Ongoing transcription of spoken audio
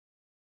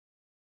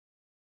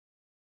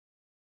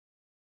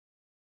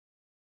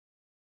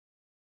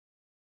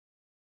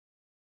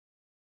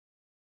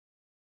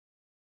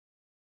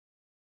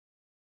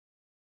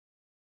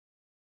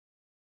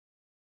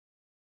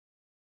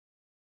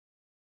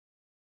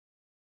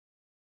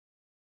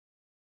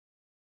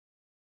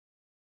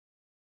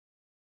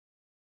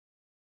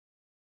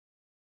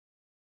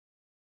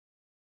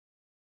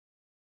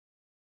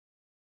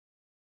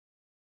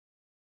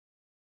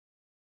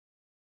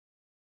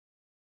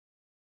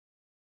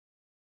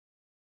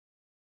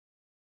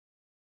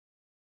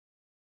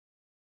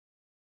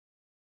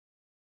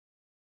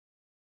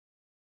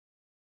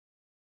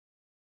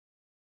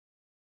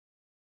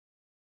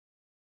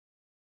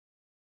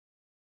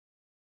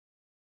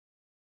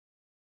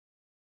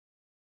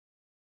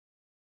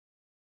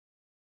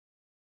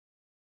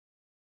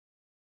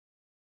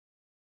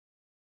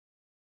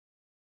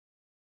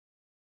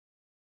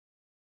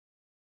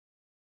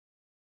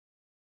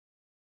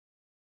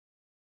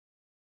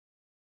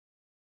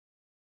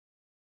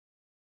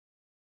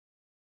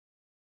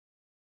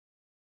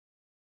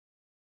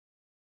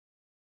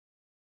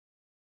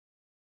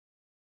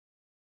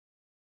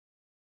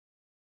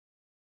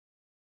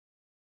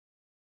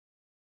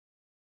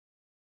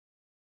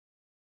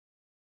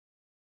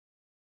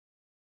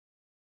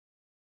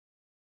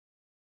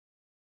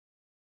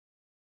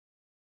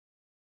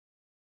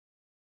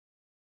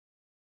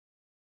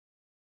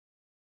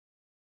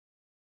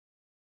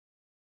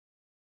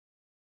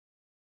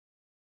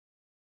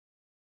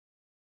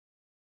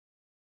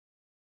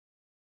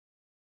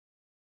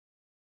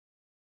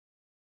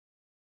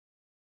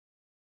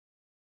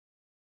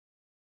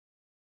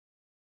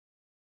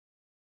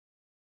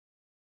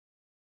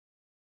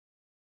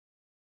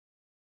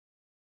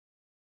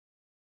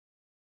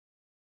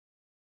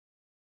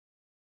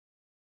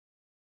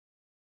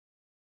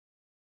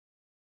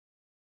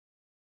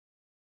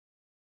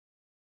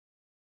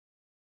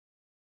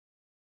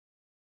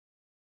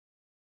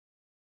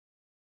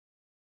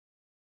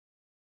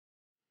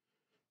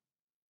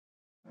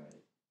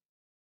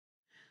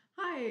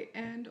Hi,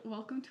 and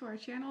welcome to our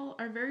channel,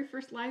 our very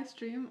first live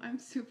stream. I'm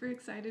super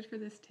excited for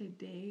this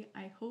today.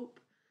 I hope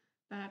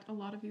that a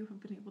lot of you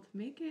have been able to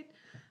make it.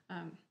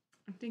 I'm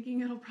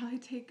thinking it'll probably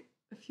take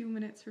a few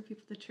minutes for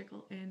people to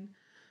trickle in,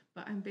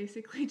 but I'm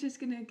basically just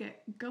gonna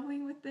get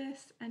going with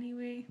this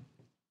anyway.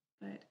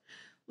 But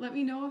let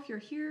me know if you're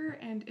here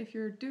and if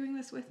you're doing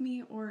this with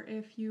me or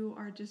if you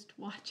are just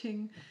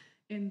watching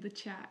in the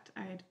chat.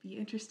 I'd be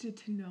interested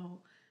to know.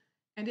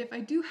 And if I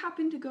do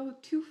happen to go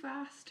too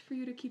fast for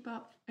you to keep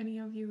up, any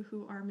of you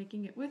who are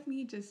making it with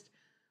me, just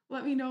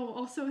let me know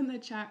also in the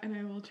chat and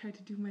I will try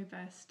to do my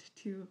best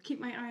to keep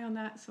my eye on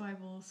that, so I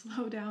will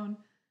slow down.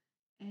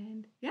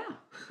 And yeah,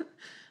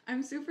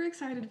 I'm super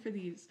excited for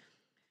these.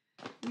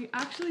 We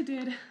actually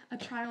did a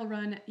trial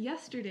run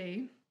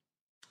yesterday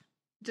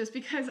just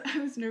because I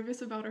was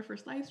nervous about our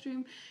first live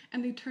stream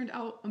and they turned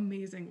out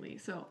amazingly.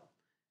 So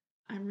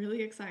I'm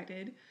really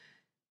excited.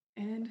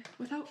 And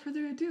without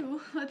further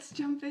ado, let's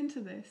jump into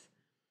this.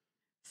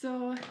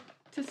 So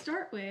to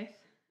start with,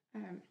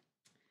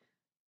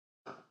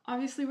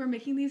 obviously we're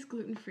making these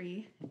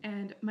gluten-free,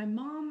 and my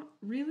mom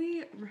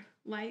really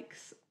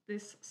likes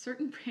this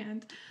certain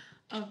brand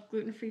of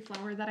gluten-free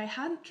flour that I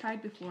hadn't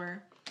tried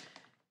before,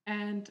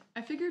 and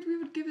I figured we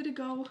would give it a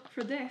go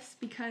for this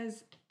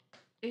because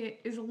it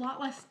is a lot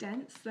less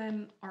dense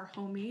than our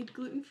homemade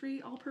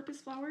gluten-free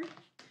all-purpose flour.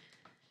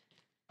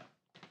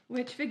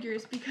 Which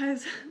figures,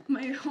 because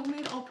my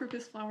homemade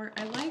all-purpose flour,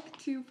 I like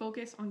to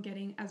focus on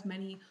getting as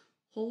many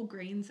whole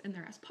grains in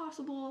there as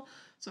possible.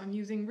 So I'm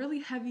using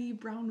really heavy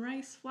brown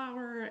rice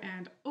flour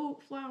and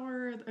oat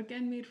flour,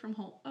 again made from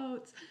whole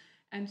oats,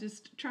 and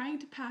just trying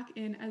to pack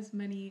in as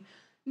many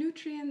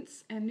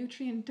nutrients and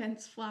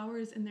nutrient-dense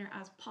flours in there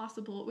as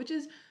possible, which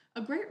is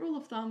a great rule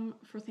of thumb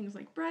for things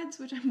like breads,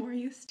 which I'm more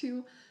used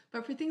to,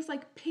 but for things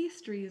like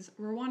pastries,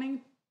 we're wanting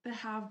to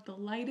have the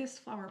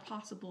lightest flour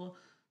possible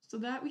so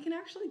that we can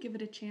actually give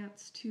it a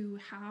chance to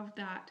have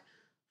that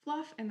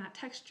fluff and that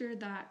texture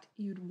that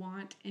you'd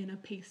want in a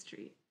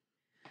pastry.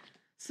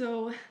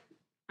 So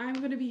I'm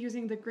going to be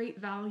using the Great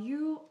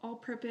Value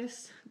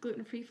all-purpose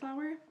gluten-free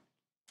flour,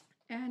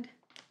 and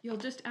you'll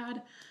just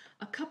add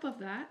a cup of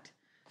that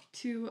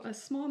to a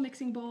small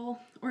mixing bowl,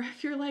 or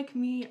if you're like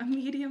me, a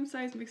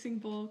medium-sized mixing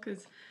bowl,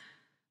 because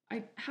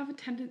I have a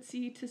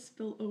tendency to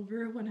spill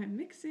over when I'm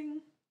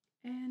mixing,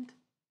 and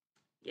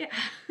yeah.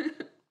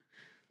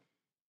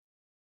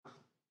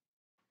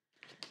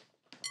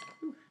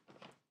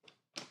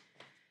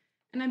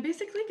 And I'm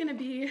basically going to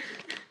be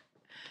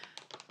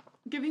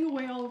giving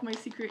away all of my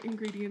secret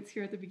ingredients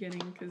here at the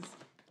beginning because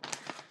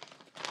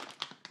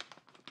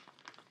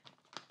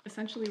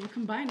essentially we're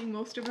combining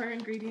most of our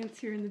ingredients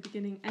here in the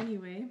beginning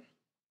anyway.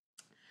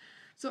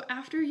 So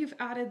after you've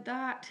added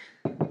that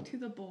to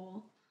the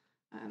bowl,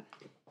 you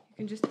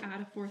can just add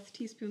a 1/4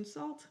 teaspoon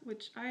salt,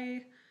 which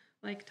I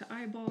like to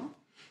eyeball.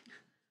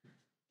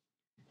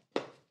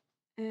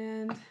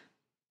 And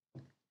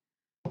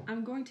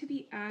I'm going to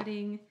be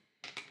adding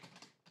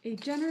a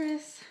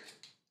generous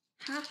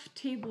 1/2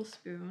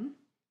 tablespoon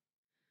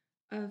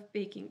of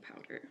baking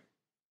powder.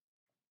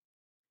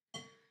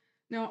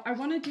 Now I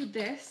want to do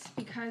this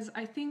because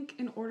I think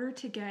in order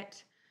to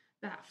get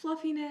that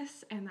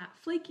fluffiness and that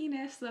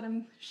flakiness that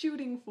I'm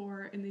shooting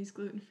for in these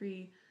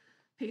gluten-free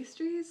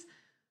pastries,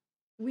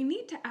 we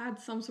need to add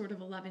some sort of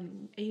a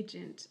leavening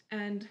agent.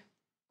 And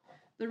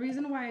the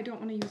reason why I don't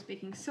want to use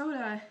baking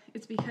soda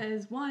is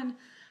because, one,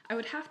 I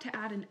would have to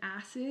add an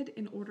acid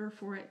in order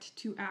for it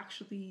to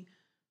actually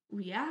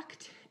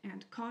react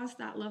and cause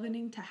that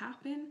leavening to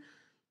happen,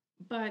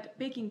 but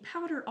baking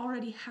powder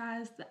already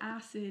has the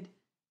acid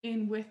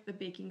in with the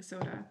baking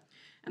soda,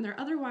 and they're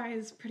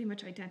otherwise pretty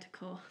much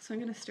identical. So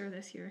I'm going to stir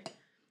this here.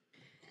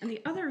 And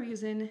the other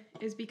reason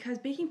is because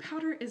baking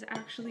powder is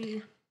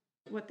actually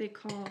what they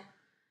call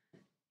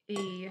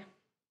a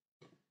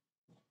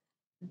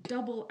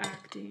double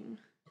acting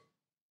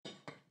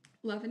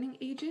leavening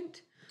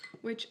agent,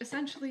 which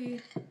essentially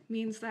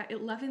means that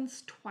it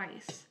leavens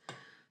twice.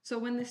 So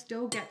when this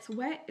dough gets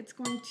wet, it's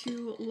going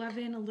to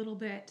leaven a little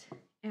bit,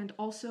 and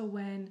also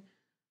when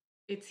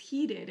it's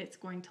heated, it's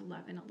going to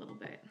leaven a little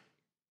bit.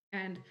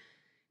 And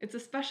it's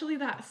especially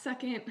that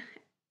second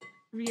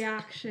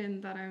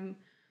reaction that I'm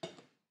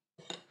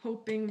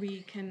hoping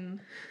we can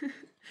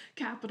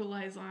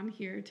capitalize on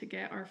here to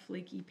get our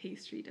flaky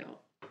pastry dough.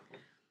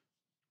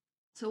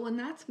 So when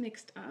that's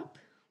mixed up,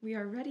 we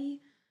are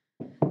ready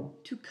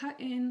to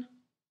cut in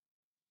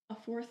a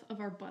 1/4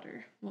 of our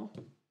butter. Well,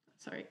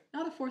 sorry,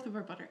 not a 1/4 of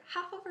our butter,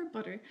 1/2 of our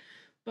butter,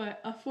 but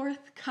a 1/4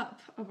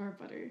 cup of our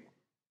butter.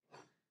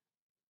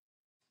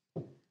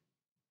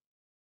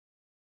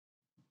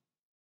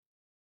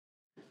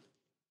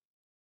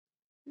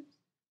 Oops.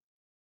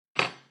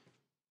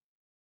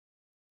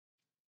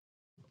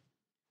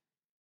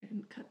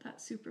 And cut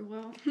that super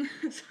well,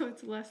 so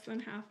it's less than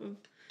 1/2 of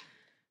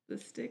the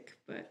stick,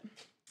 but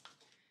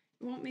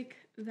it won't make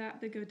that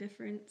big of a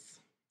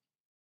difference.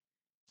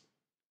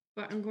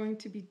 But I'm going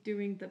to be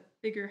doing the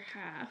bigger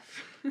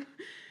half,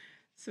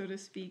 so to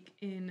speak,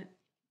 in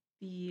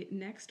the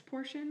next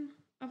portion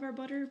of our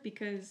butter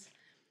because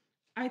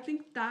I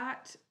think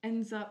that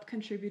ends up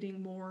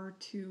contributing more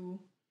to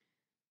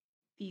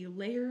the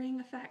layering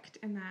effect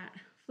and that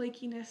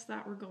flakiness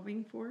that we're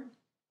going for.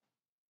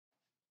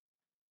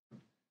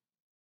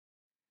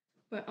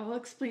 But I'll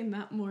explain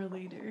that more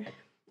later.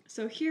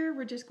 So here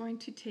we're just going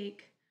to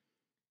take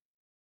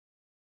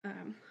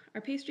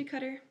our pastry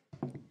cutter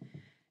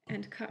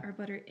and cut our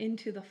butter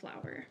into the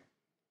flour.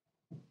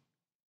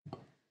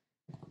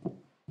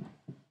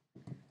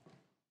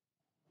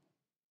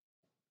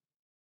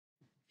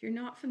 If you're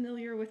not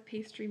familiar with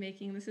pastry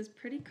making, this is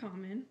pretty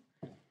common,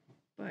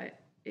 but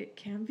it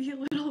can be a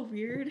little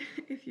weird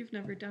if you've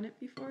never done it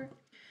before.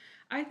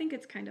 I think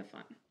it's kind of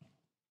fun.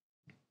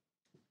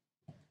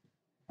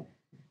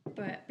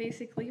 But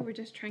basically, we're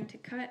just trying to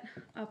cut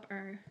up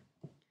our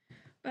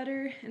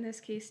butter, in this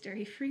case,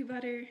 dairy-free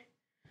butter,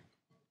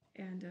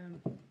 and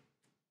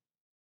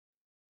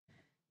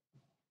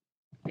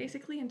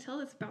basically until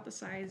it's about the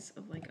size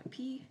of like a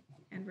pea,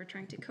 and we're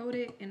trying to coat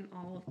it in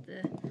all of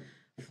the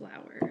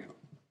flour.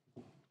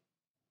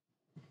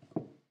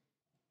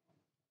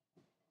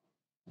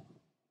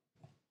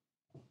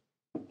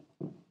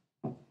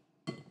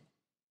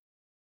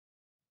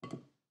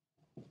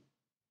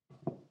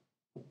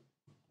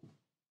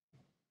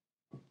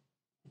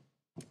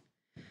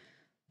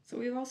 So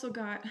we've also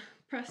got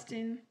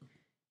Preston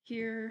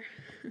here,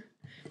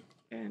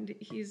 and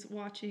he's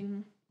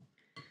watching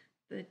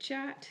the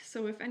chat.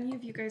 So if any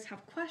of you guys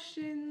have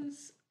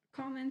questions,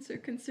 comments, or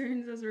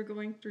concerns as we're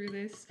going through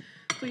this,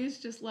 please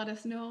just let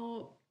us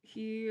know.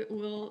 He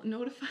will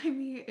notify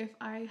me if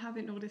I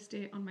haven't noticed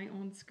it on my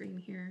own screen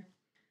here.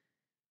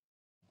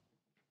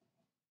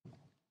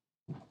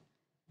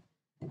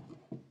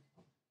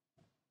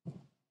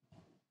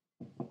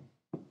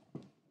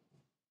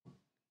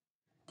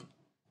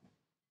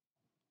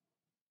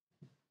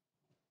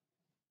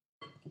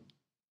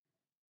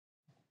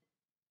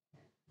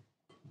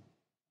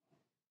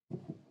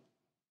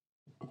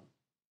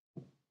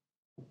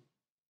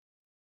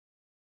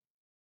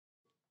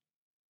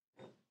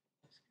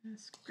 Gonna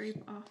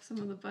scrape off some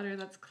of the butter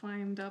that's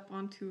climbed up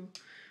onto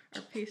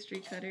our pastry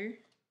cutter.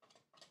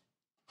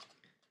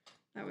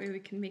 That way we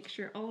can make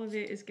sure all of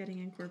it is getting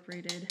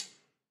incorporated.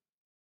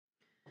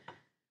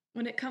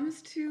 When it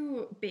comes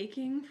to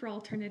baking for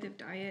alternative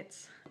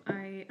diets,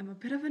 I am a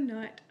bit of a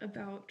nut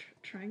about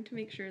trying to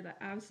make sure that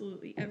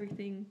absolutely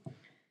everything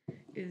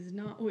is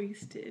not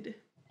wasted.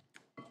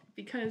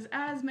 Because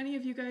as many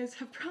of you guys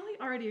have probably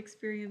already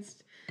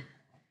experienced,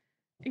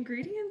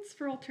 ingredients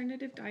for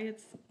alternative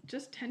diets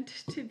just tend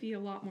to be a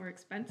lot more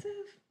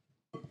expensive.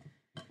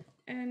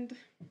 And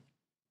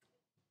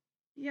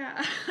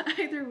yeah,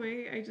 either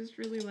way, I just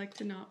really like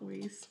to not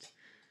waste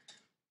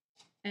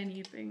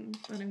anything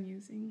that I'm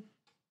using.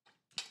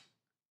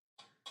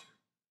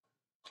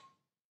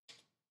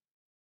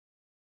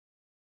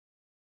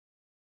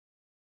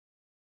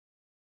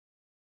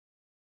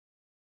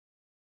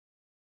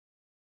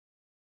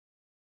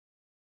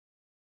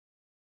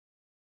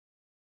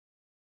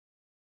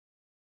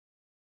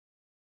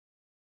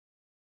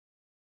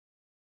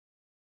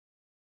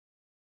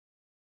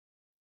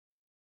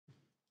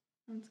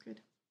 Sounds good.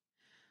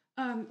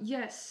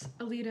 Yes,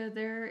 Alita,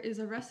 there is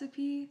a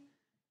recipe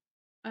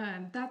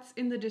that's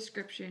in the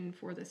description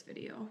for this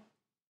video.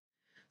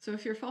 So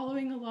if you're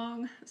following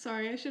along,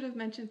 sorry, I should have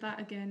mentioned that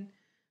again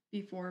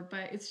before,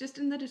 but it's just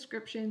in the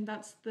description.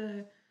 That's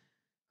the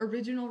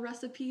original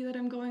recipe that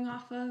I'm going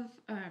off of.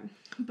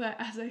 But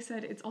as I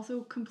said, it's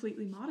also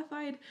completely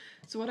modified.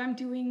 So what I'm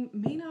doing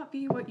may not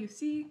be what you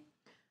see,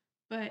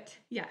 but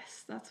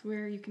yes, that's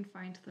where you can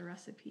find the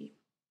recipe.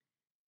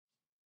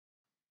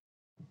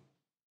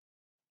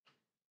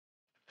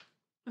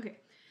 Okay,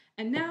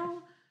 and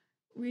now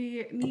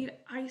we need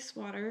ice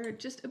water,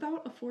 just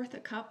about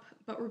 1/4 cup,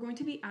 but we're going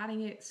to be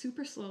adding it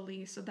super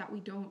slowly so that we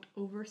don't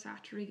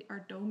oversaturate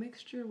our dough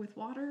mixture with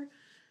water,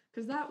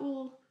 because that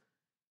will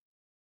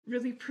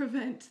really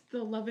prevent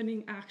the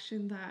leavening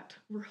action that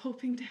we're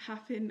hoping to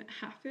happen.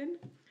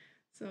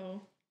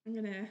 So I'm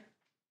gonna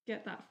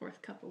get that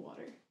 1/4 cup of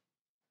water.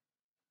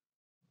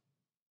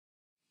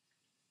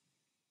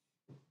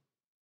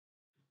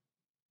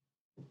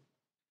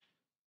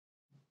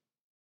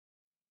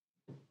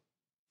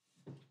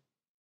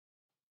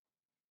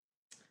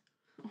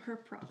 Or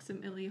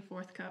approximately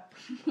 1/4 cup.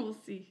 We'll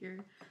see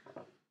here.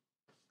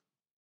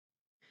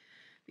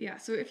 Yeah,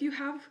 so if you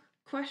have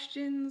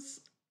questions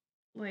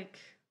like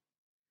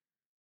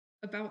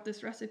about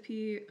this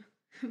recipe,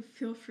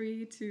 feel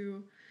free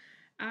to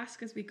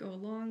ask as we go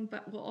along,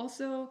 but we'll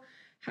also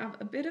have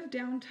a bit of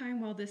downtime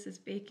while this is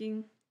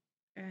baking,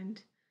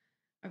 and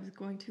I was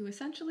going to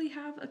essentially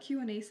have a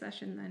Q&A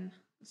session then,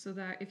 so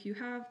that if you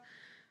have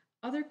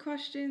other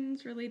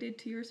questions related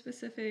to your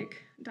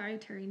specific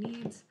dietary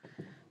needs,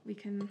 we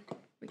can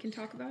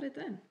talk about it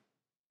then.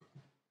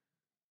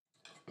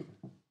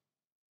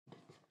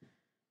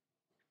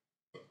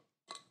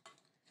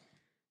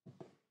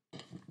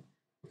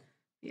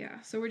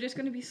 Yeah, so we're just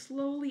going to be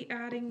slowly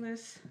adding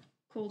this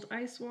cold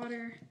ice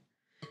water.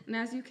 And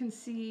as you can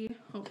see,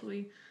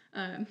 hopefully,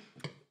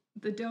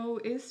 the dough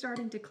is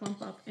starting to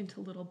clump up into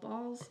little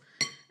balls.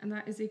 And and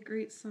that is a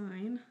great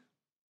sign,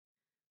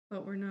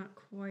 but we're not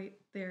quite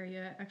there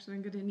yet. Actually,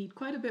 I'm going to need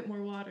quite a bit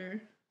more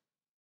water.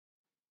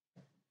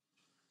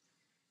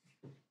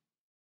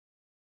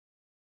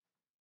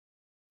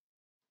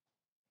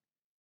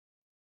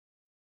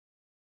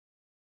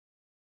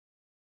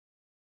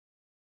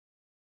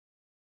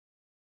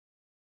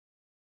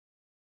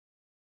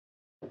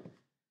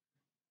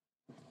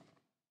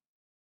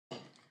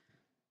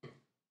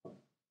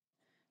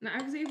 Now,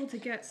 I was able to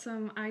get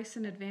some ice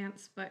in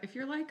advance, but if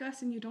you're like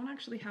us and you don't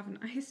actually have an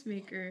ice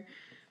maker,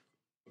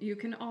 you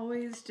can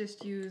always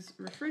just use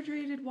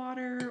refrigerated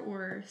water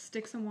or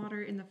stick some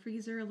water in the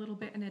freezer a little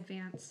bit in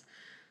advance,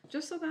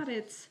 just so that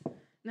it's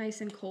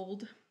nice and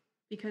cold,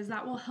 because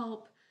that will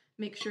help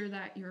make sure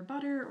that your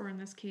butter, or in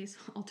this case,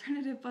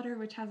 alternative butter,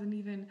 which has an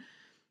even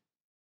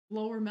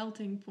lower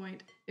melting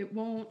point, it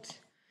won't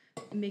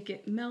make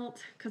it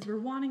melt, because we're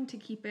wanting to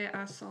keep it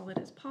as solid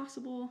as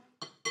possible.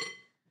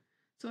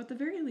 So at the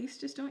very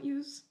least, just don't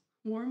use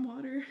warm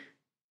water.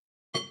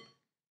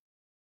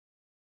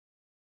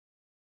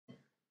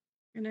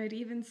 And I'd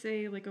even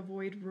say like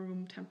avoid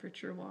room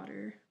temperature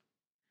water.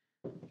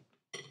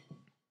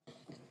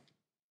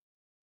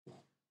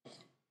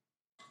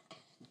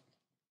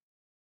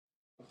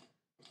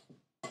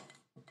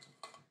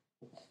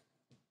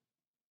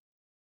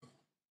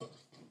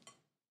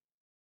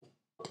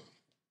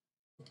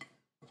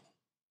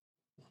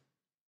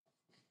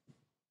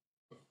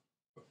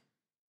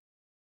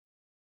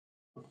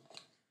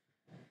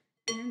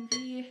 And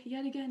we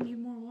yet again need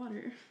more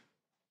water.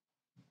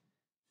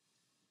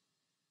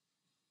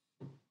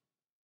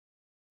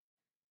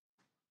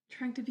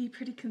 Trying to be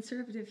pretty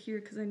conservative here,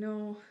 because I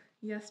know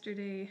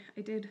yesterday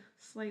I did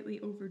slightly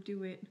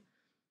overdo it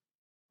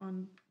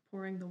on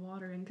pouring the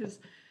water in, because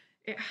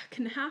it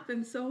can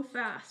happen so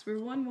fast where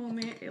one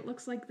moment it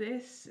looks like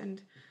this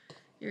and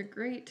you're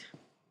great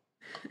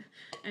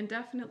and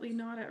definitely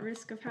not at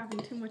risk of having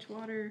too much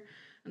water,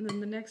 and then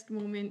the next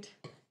moment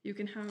you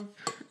can have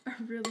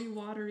a really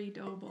watery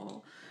dough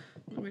ball,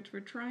 which we're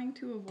trying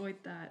to avoid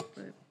that,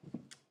 but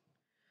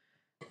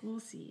we'll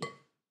see.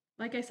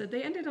 Like I said,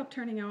 they ended up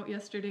turning out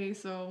yesterday,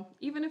 so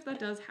even if that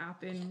does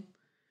happen,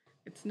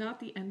 it's not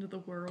the end of the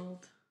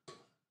world.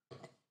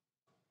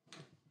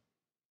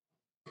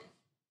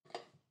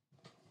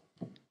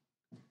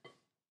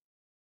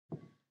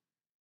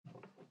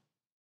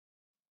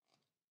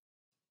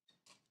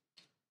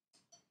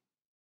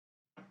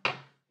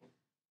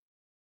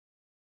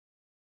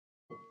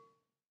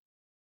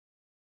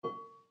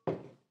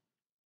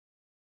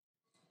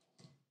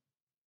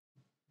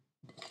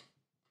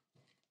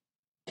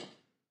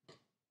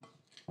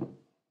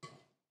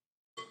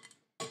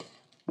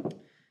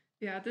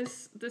 Yeah,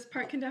 this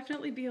part can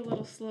definitely be a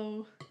little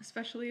slow,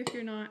 especially if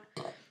you're not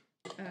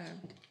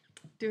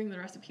doing the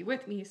recipe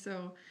with me.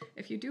 So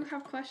if you do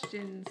have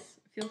questions,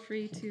 feel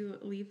free to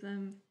leave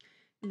them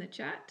in the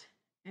chat,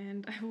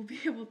 and I will be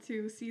able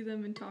to see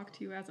them and talk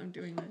to you as I'm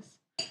doing this.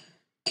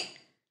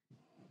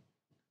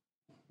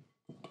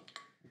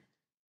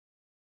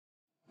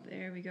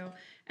 There we go.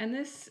 And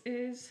this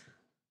is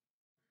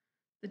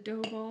the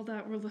dough ball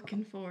that we're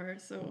looking for.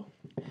 So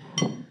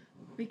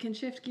we can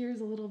shift gears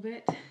a little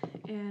bit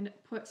and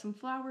put some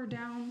flour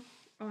down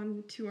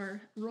onto our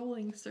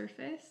rolling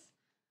surface.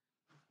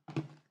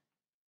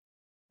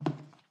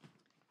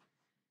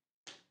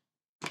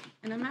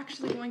 And I'm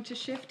actually going to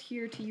shift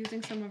here to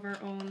using some of our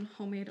own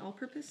homemade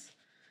all-purpose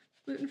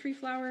gluten-free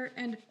flour.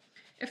 And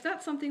if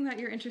that's something that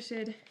you're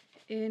interested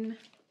in,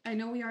 I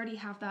know we already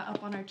have that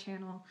up on our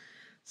channel,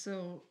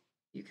 so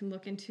you can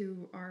look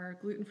into our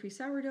gluten-free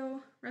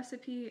sourdough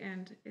recipe,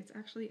 and it's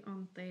actually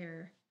on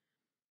there.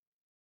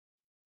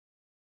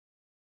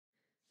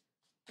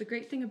 The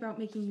great thing about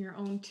making your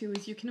own too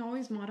is you can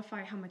always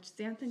modify how much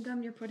xanthan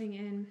gum you're putting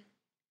in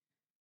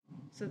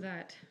so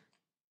that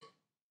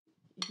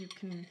you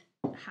can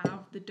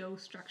have the dough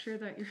structure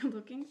that you're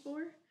looking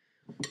for.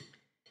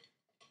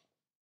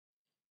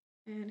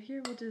 And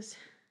here we'll just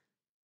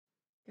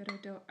get our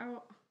dough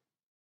out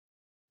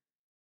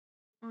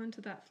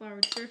onto that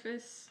floured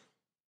surface.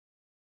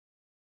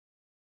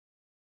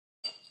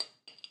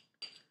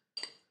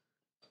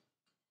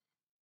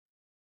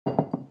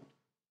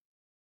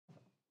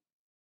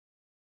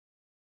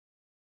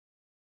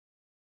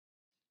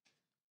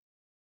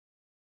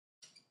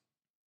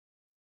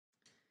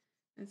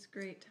 That's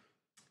great.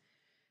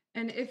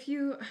 And if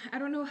you, I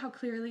don't know how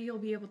clearly you'll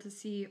be able to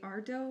see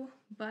our dough,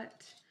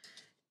 but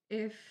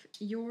if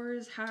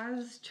yours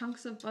has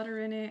chunks of butter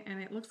in it and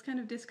it looks kind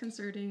of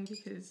disconcerting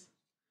because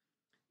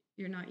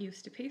you're not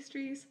used to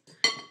pastries,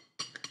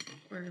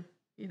 or,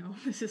 you know,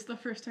 this is the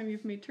first time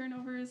you've made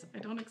turnovers, I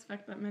don't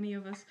expect that many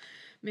of us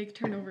make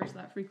turnovers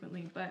that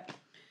frequently, but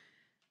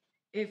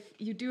if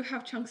you do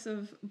have chunks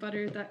of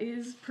butter, that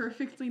is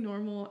perfectly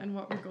normal and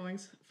what we're going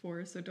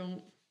for, so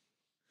don't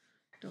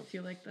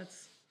feel like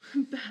that's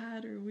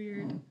bad or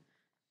weird.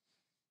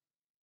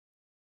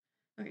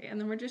 Okay, and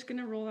then we're just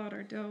gonna roll out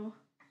our dough.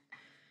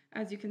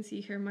 As you can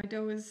see here, my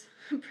dough is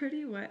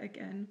pretty wet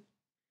again.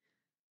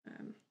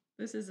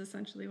 This is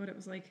essentially what it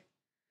was like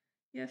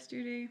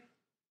yesterday,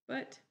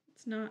 but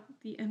It's not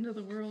the end of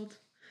the world.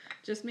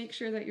 Just make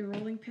sure that your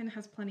rolling pin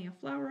has plenty of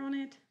flour on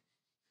it,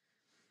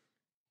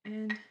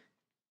 and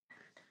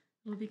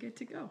it'll be good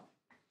to go.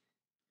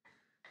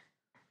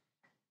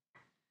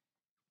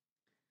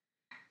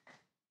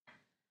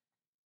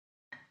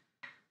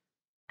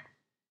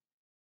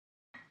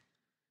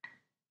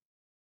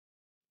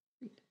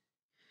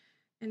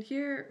 And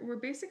here we're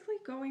basically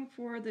going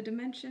for the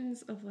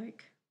dimensions of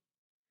like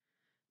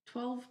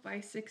 12 by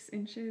 6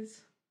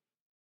 inches,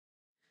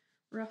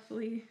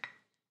 roughly.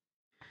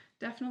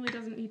 Definitely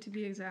doesn't need to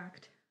be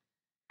exact.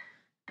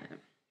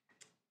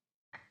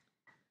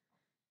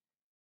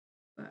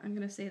 But I'm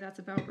gonna say that's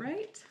about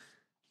right.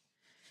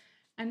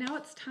 And now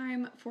it's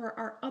time for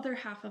our other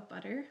half of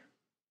butter.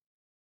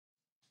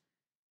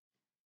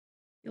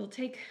 You'll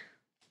take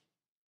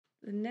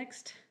the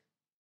next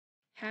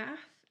half,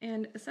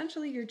 and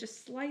essentially you're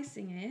just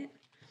slicing it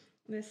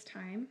this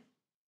time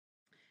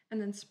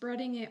and then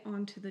spreading it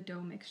onto the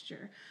dough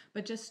mixture,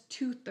 but just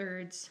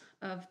 2/3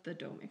 of the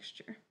dough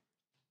mixture.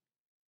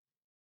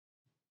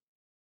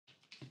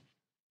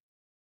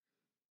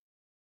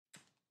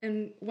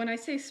 And when I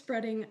say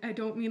spreading, I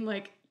don't mean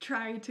like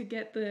try to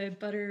get the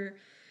butter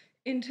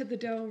into the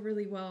dough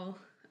really well.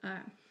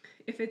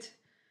 If it's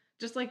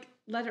just like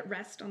let it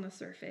rest on the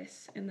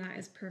surface, and that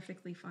is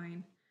perfectly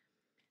fine.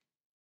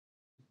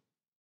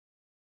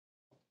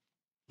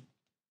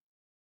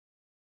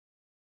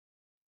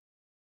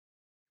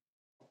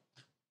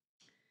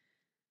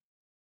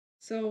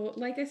 So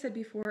like I said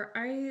before,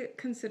 I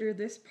consider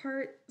this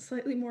part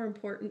slightly more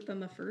important than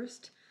the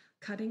first,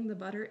 cutting the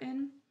butter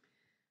in.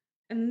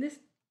 And this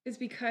is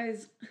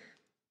because,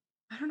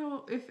 I don't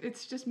know if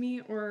it's just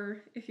me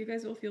or if you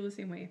guys will feel the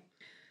same way,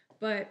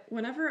 but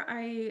whenever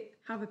I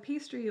have a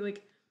pastry,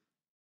 like,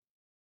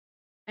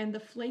 and the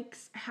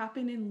flakes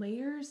happen in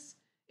layers,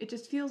 it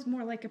just feels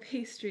more like a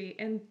pastry,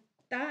 and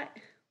that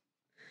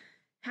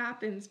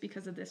happens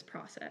because of this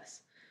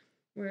process,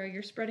 where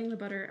you're spreading the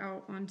butter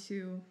out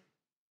onto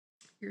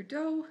your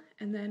dough,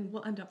 and then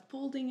we'll end up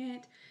folding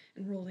it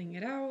and rolling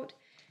it out,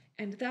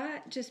 and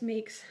that just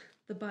makes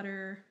the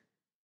butter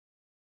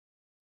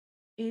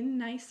in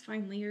nice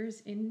fine layers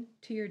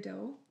into your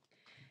dough.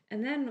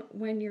 And then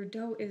when your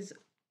dough is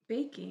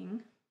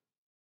baking,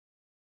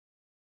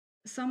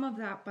 some of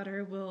that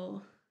butter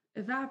will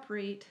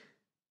evaporate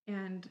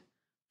and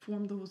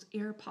form those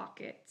air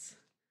pockets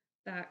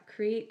that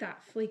create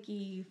that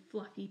flaky,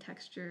 fluffy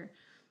texture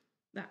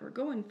that we're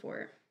going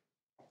for.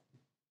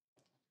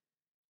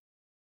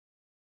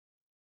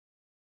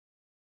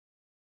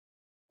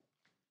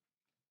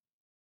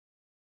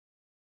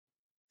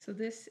 So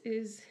this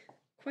is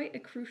quite a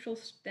crucial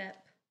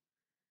step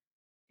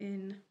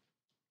in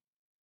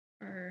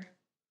our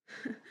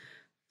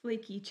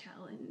flaky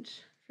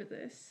challenge for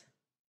this.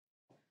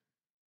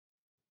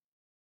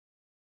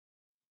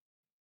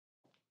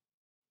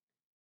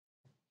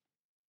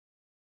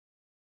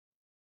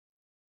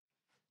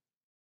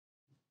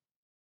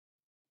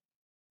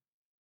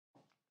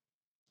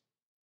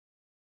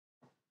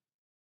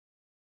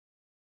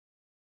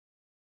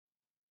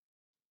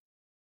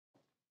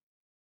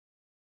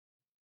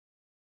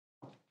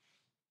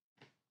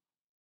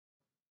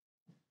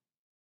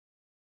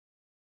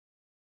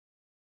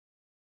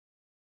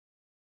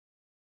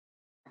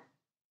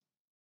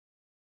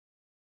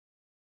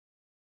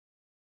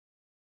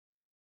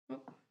 Oh,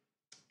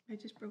 I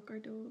just broke our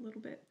dough a little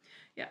bit.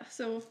 Yeah,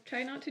 so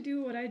try not to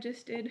do what I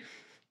just did,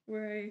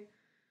 where I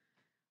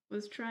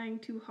was trying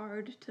too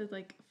hard to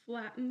like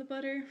flatten the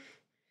butter.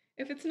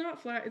 If it's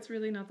not flat, it's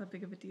really not that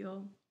big of a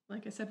deal.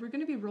 Like I said, we're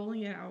going to be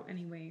rolling it out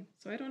anyway,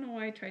 so I don't know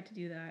why I tried to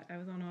do that. I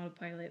was on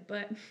autopilot,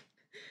 but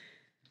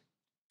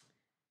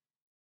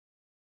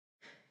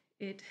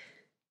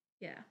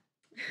yeah,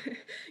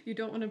 you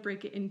don't want to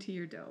break it into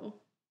your dough.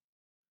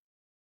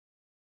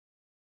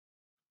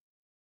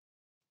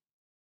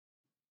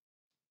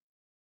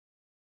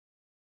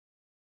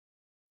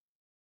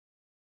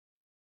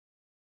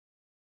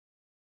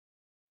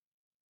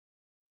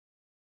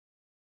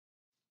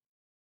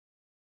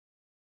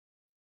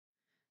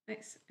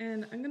 Nice,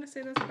 and I'm going to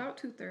say that's about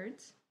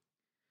 2/3.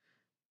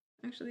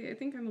 Actually, I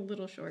think I'm a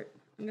little short.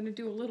 I'm going to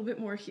do a little bit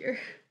more here.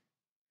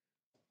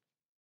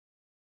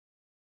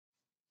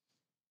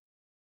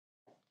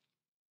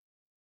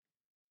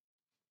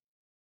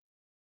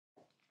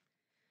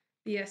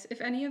 Yes, if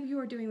any of you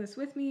are doing this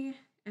with me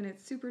and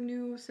it's super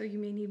new, so you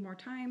may need more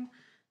time,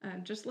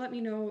 just let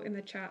me know in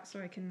the chat so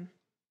I can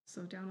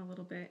slow down a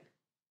little bit.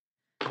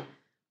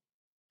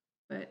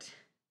 But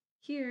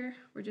here,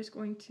 we're just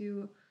going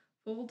to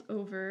fold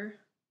over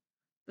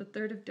the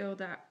third of dough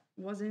that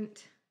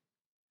wasn't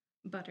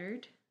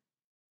buttered,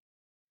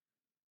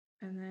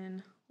 and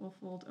then we'll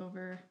fold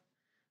over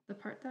the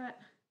part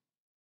that,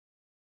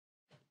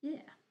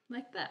 yeah,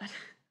 like that.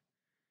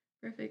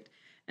 Perfect.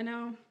 And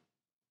now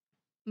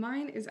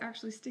mine is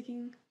actually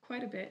sticking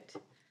quite a bit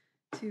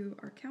to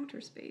our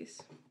counter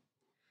space.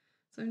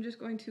 So I'm just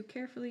going to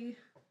carefully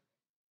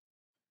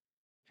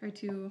try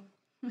to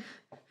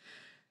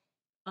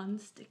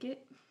unstick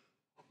it.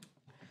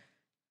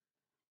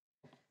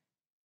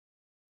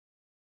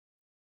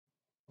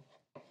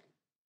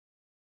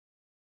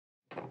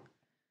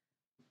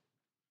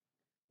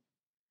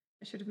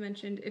 I should have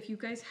mentioned, if you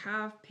guys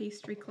have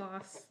pastry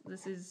cloths,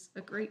 this is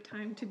a great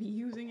time to be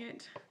using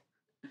it.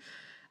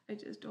 I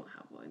just don't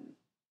have one.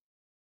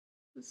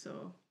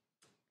 So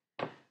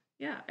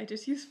yeah, I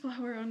just use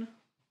flour on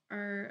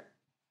our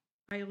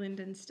island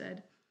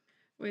instead,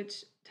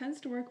 which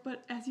tends to work,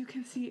 but as you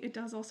can see, it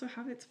does also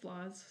have its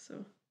flaws,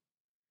 so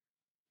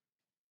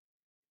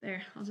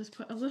there, I'll just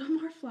put a little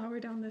more flour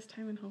down this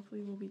time and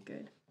hopefully we'll be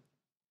good.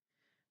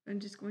 I'm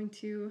just going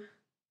to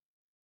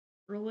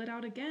roll it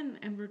out again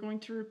and we're going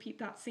to repeat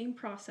that same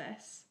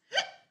process.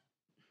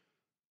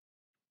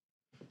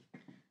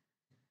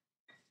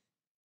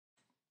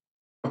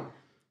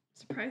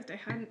 Surprised I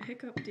hadn't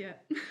hiccuped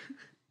yet.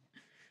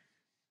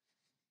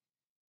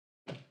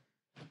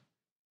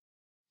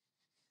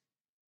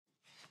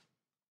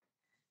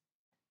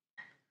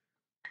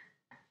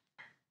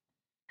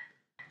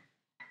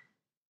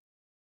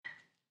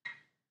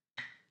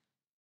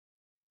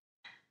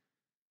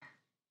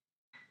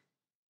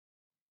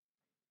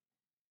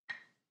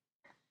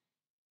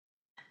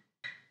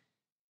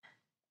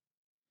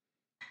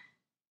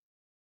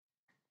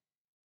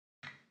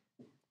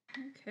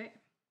 Okay.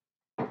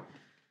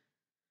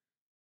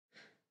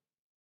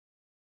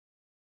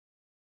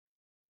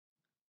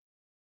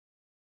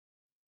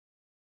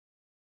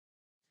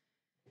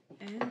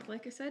 And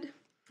like I said,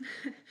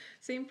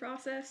 same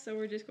process, so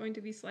we're just going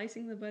to be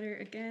slicing the butter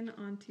again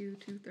onto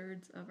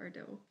 2/3 of our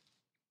dough.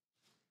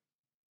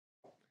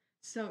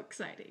 So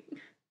exciting.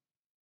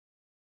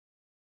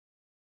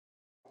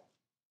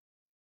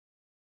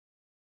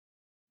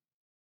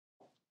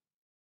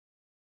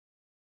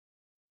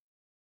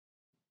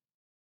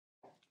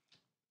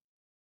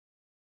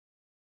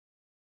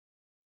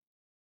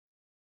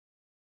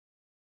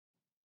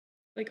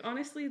 Like,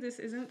 honestly, this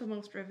isn't the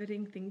most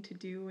riveting thing to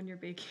do when you're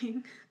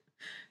baking,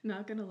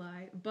 not gonna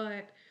lie,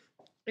 but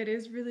it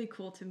is really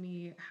cool to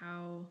me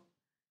how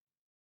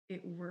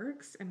it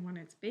works and when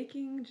it's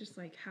baking, just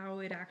like how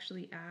it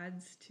actually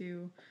adds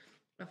to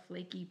a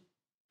flaky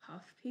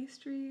puff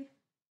pastry.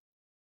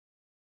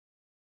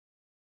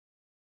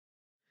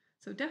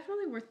 So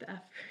definitely worth the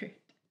effort.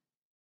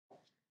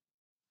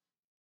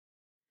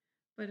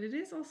 But it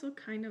is also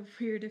kind of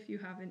weird if you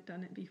haven't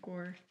done it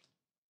before.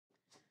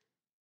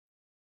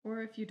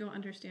 Or if you don't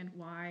understand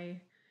why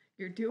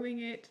you're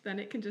doing it, then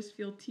it can just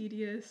feel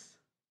tedious.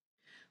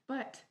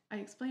 But I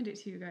explained it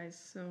to you guys,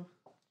 so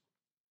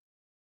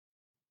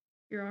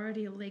you're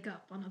already a leg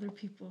up on other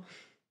people.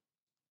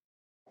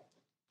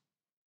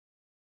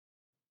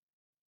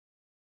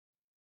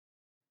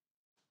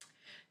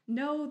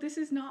 No, this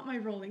is not my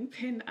rolling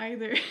pin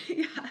either.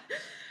 Yeah,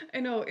 I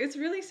know, it's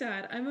really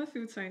sad. I'm a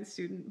food science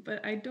student,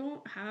 but I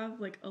don't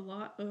have like a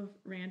lot of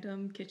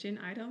random kitchen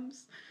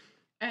items.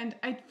 And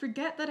I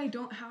forget that I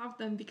don't have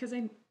them because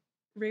I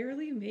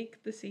rarely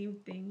make the same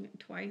thing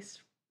twice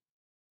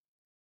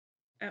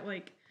at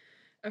like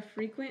a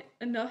frequent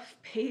enough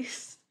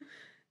pace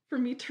for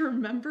me to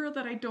remember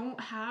that I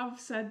don't have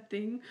said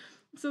thing.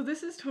 So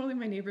this is totally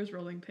my neighbor's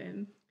rolling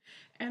pin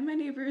and my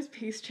neighbor's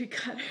pastry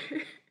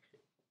cutter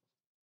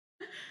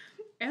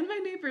and my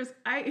neighbor's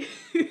ice.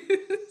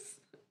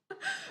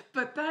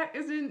 But that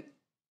isn't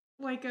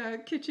like a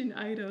kitchen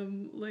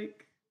item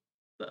like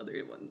the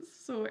other ones.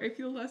 So I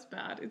feel less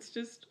bad. It's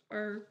just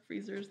our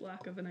freezer's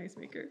lack of an ice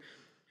maker.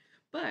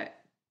 But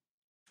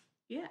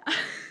yeah. I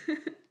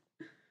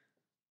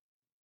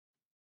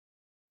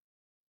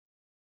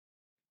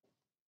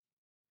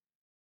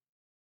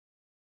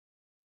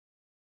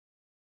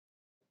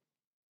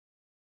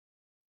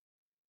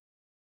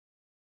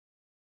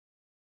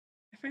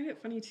find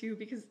it funny too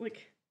because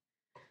like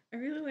I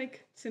really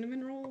like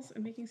cinnamon rolls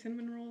and making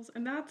cinnamon rolls,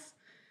 and that's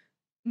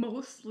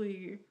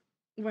mostly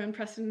when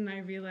Preston and I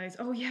realized,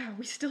 oh yeah,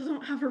 we still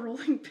don't have a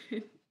rolling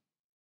pin.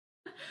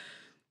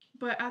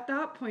 But at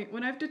that point,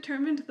 when I've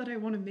determined that I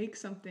want to make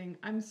something,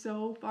 I'm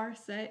so far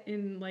set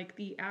in like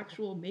the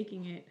actual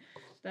making it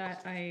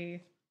that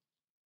I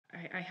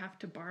have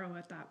to borrow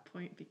at that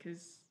point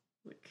because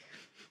like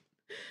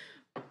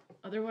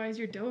otherwise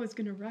your dough is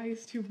gonna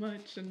rise too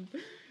much and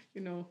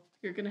you know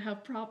you're gonna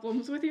have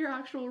problems with your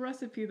actual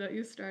recipe that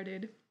you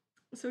started.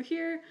 So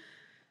here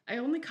I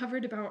only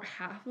covered about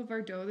half of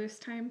our dough this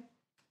time.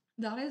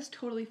 That is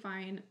totally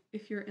fine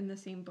if you're in the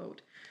same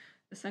boat.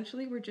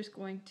 Essentially, we're just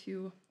going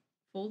to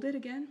fold it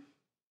again.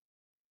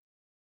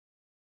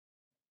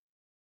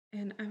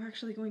 And I'm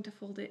actually going to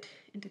fold it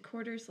into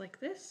quarters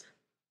like this.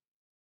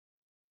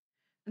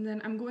 And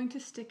then I'm going to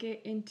stick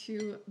it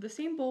into the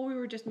same bowl we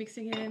were just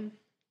mixing in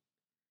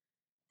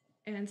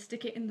and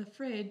stick it in the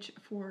fridge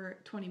for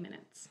 20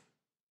 minutes.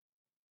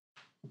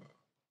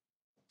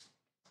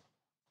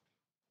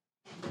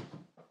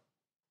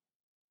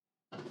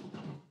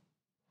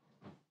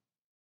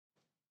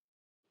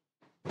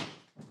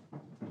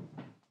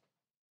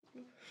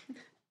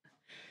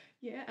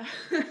 Yeah,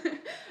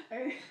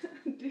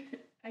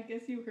 I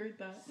guess you heard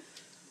that.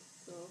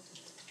 So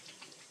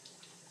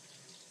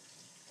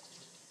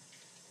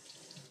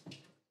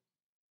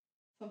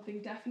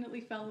something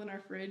definitely fell in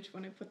our fridge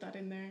when I put that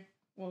in there.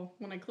 Well,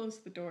 when I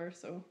closed the door,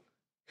 so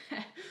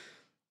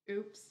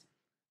oops.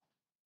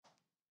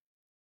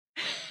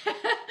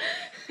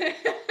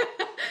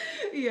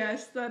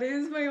 Yes, that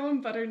is my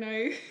own butter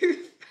knife.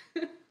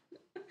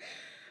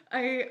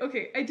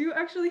 I do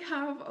actually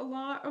have a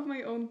lot of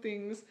my own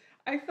things.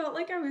 I felt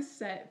like I was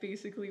set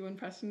basically when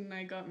Preston and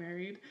I got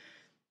married,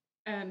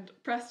 and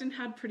Preston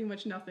had pretty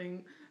much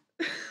nothing.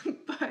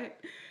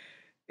 But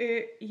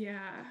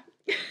yeah.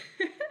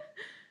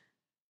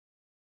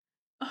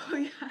 Oh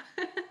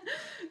yeah.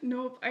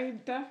 Nope, I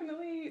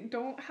definitely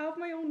don't have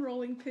my own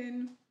rolling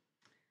pin.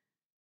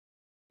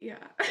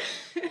 Yeah.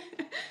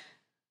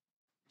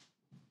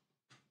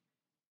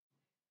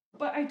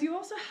 But I do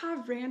also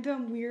have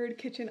random weird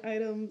kitchen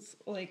items,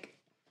 like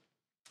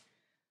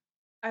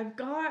I've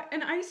got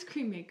an ice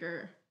cream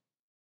maker.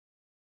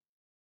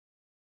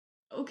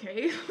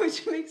 Okay,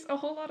 which makes a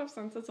whole lot of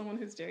sense as someone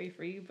who's dairy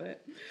free,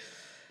 but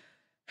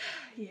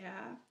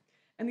yeah.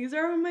 And these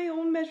are my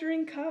own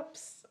measuring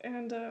cups,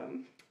 and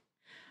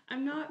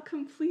I'm not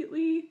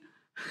completely,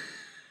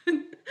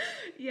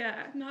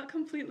 yeah, not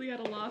completely at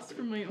a loss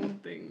for my own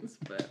things,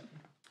 but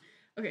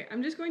okay,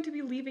 I'm just going to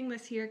be leaving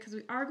this here because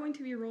we are going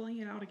to be rolling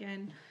it out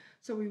again.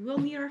 So we will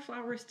need our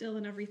flour still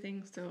and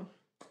everything. So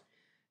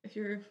if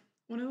you're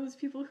one of those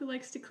people who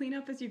likes to clean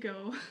up as you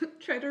go,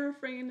 try to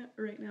refrain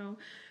right now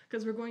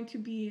because we're going to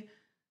be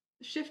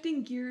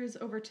shifting gears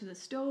over to the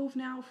stove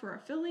now for our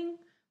filling,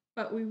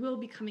 but we will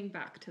be coming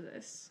back to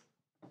this.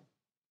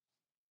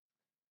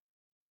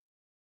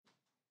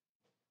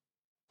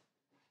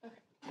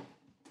 Okay.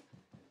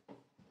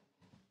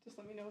 Just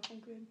let me know if I'm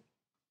good.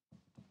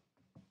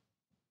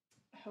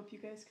 I hope you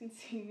guys can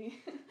see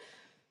me.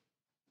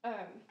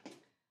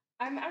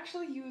 I'm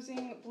actually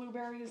using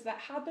blueberries that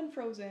have been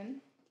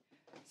frozen,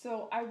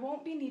 so I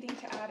won't be needing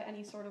to add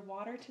any sort of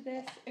water to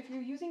this. If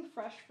you're using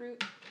fresh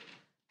fruit,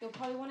 you'll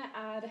probably want to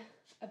add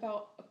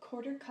about a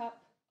 1/4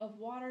 cup of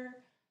water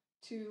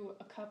to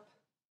a cup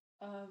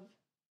of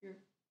your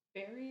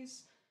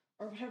berries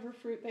or whatever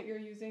fruit that you're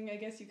using. I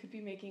guess you could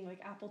be making like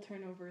apple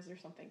turnovers or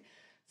something.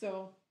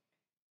 So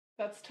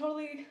that's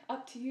totally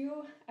up to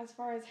you as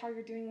far as how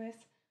you're doing this.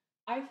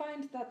 I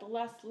find that the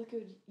less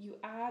liquid you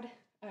add,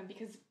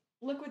 because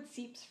liquid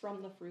seeps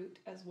from the fruit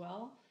as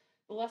well,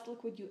 the less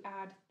liquid you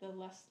add, the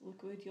less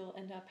liquid you'll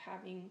end up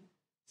having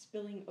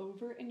spilling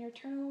over in your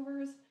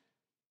turnovers,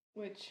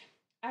 which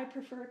I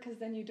prefer because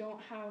then you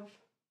don't have,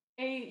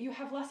 you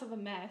have less of a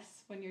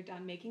mess when you're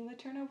done making the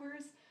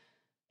turnovers,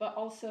 but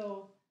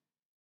also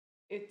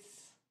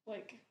it's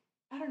like,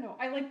 I don't know,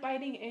 I like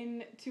biting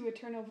into a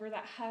turnover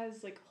that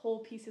has like whole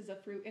pieces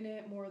of fruit in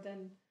it more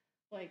than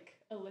like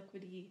a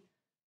liquidy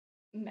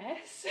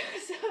mess,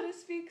 so to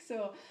speak.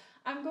 So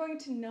I'm going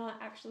to not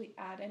actually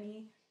add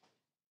any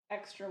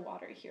extra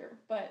water here,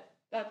 but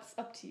that's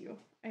up to you.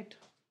 I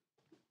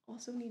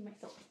also need my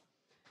soap.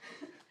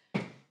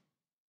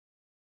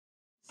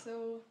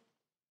 So,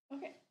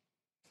 okay.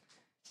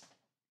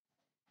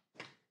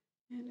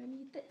 And I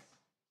need this.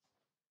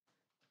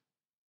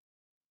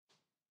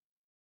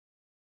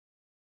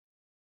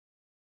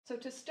 So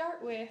to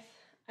start with,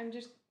 I'm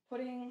just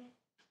putting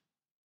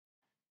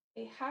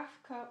a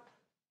 1/2 cup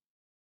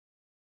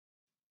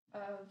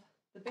of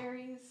the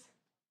berries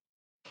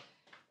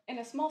in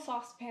a small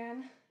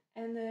saucepan,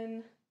 and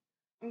then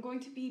I'm going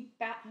to be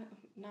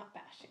not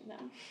bashing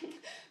them,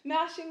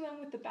 mashing them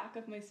with the back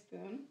of my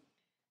spoon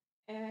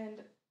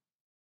and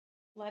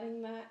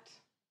letting that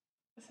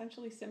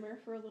essentially simmer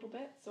for a little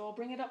bit. So I'll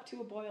bring it up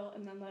to a boil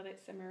and then let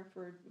it simmer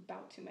for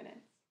about 2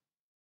 minutes.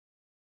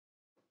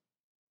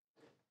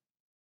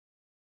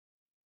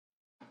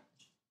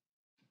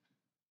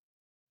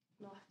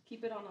 And I'll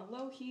keep it on a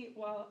low heat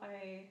while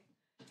I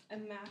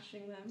am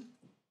mashing them.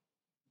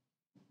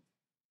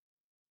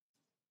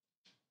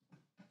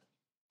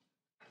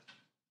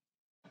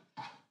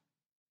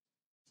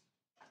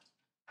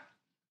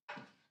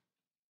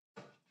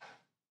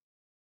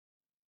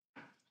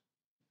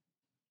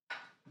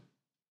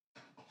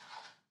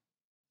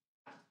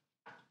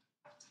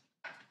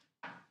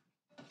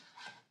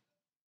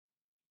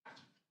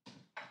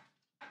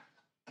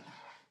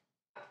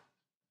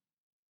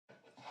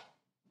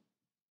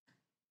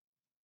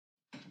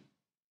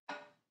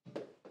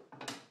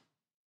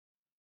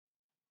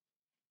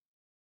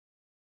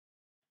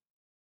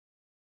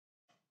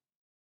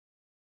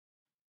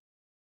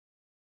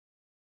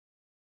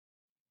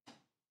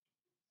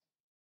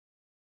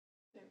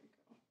 There we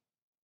go.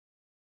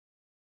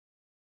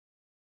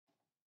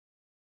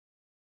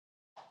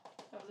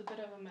 That was a bit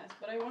of a mess,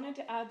 but I wanted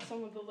to add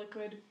some of the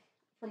liquid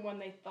from when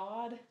they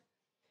thawed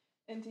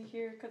into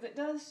here because it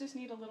does just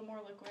need a little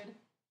more liquid.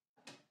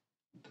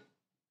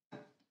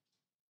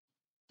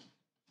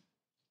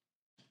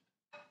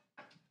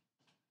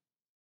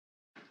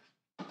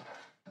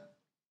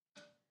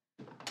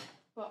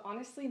 But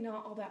honestly,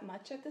 not all that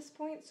much at this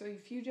point. So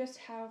if you just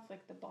have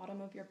like the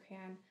bottom of your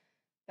pan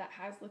that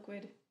has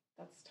liquid,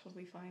 that's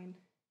totally fine.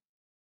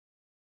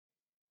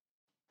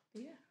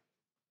 But yeah.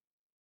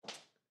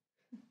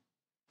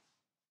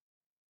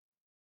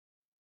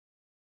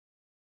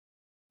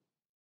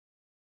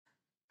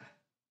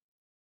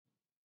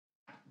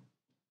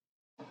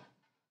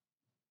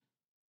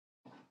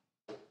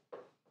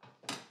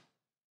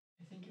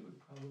 I think it would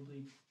probably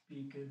probably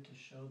be good to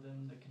show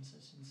them the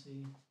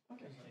consistency.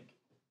 Okay. Because like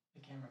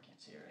the camera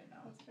can't see it right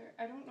now. That's fair.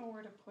 I don't know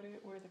where to put it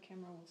where the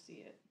camera will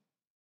see it.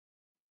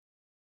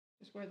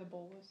 Just where the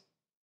bowl is.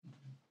 Okay.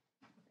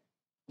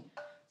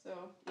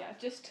 So yeah,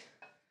 just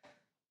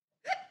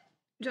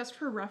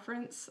for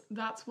reference,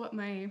 that's what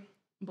my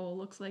bowl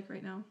looks like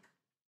right now.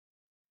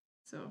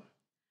 So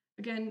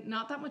again,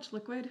 not that much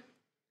liquid.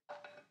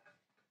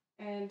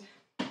 And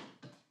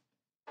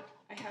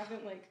I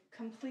haven't like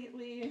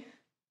completely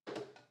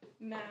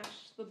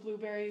mashed the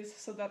blueberries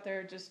so that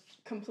they're just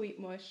complete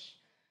mush,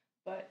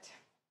 but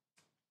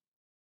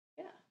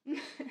yeah.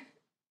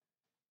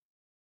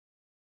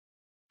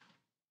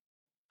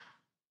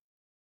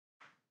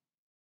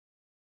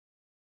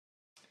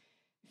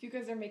 If you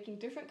guys are making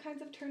different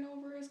kinds of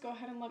turnovers, go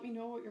ahead and let me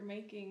know what you're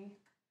making.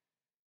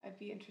 I'd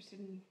be interested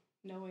in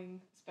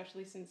knowing,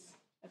 especially since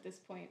at this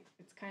point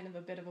it's kind of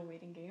a bit of a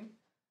waiting game.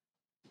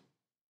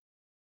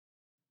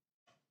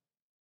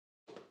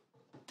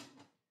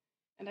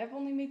 And I've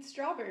only made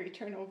strawberry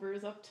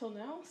turnovers up till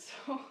now,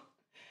 so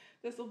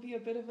this will be a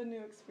bit of a new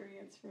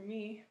experience for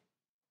me.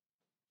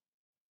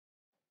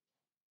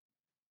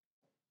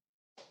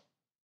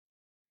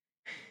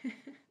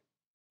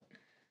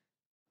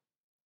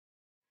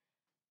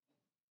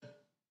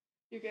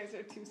 You guys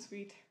are too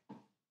sweet.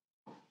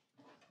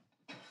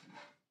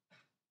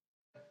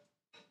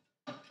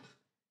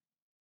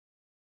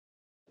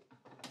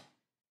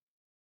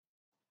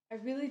 I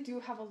really do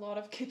have a lot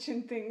of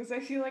kitchen things I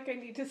feel like I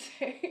need to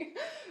say,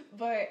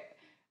 but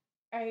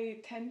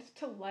I tend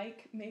to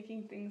like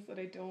making things that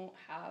I don't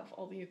have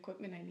all the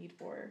equipment I need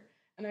for.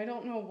 And I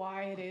don't know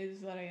why it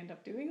is that I end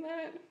up doing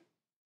that,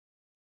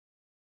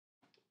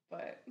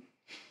 but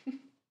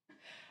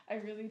I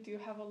really do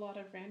have a lot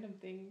of random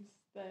things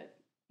that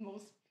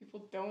most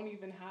people don't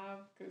even have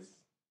because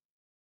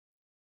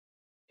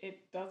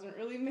it doesn't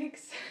really make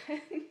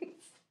sense.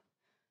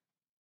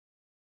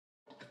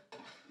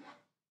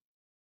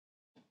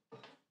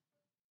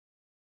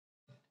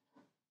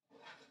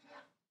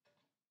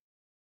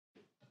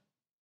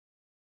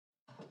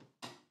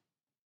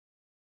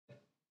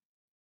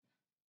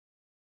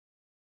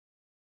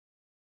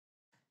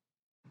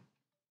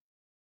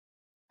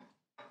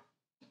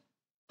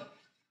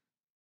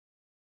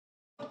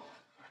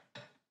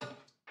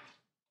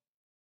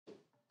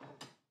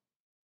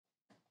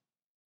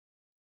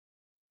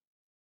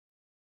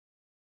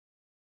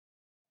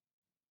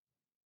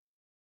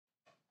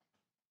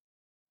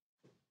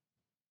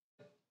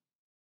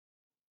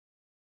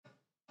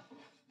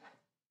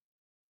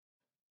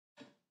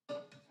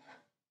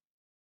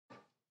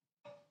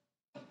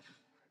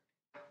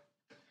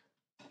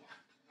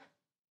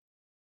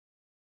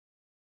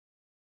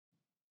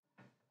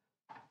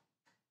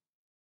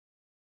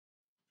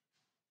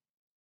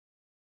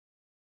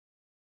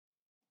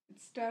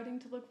 It's starting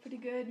to look pretty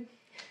good.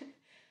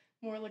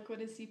 More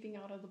liquid is seeping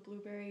out of the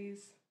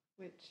blueberries,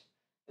 which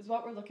is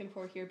what we're looking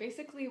for here.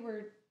 Basically,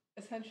 we're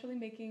essentially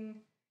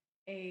making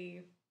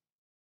a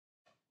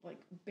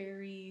like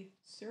berry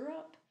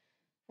syrup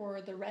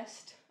for the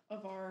rest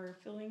of our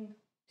filling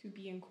to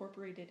be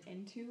incorporated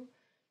into.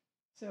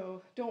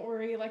 So don't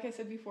worry, like I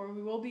said before,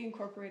 we will be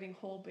incorporating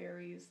whole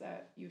berries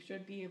that you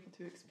should be able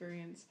to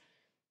experience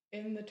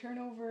in the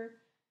turnover.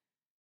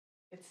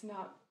 It's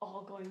not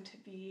all going to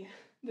be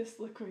this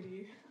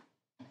liquidy.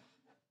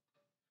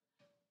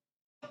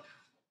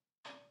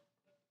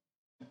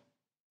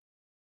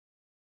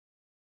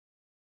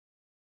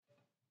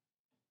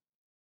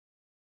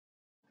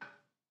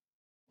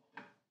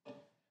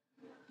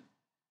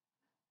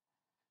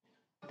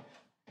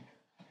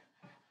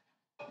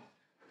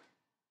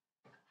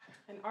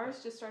 And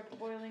ours just started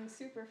boiling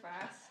super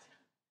fast.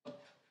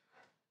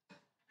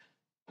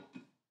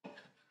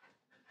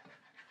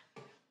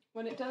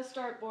 When it does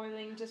start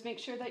boiling, just make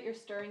sure that you're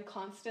stirring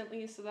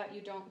constantly so that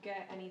you don't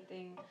get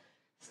anything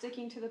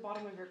sticking to the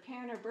bottom of your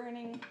pan or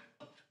burning.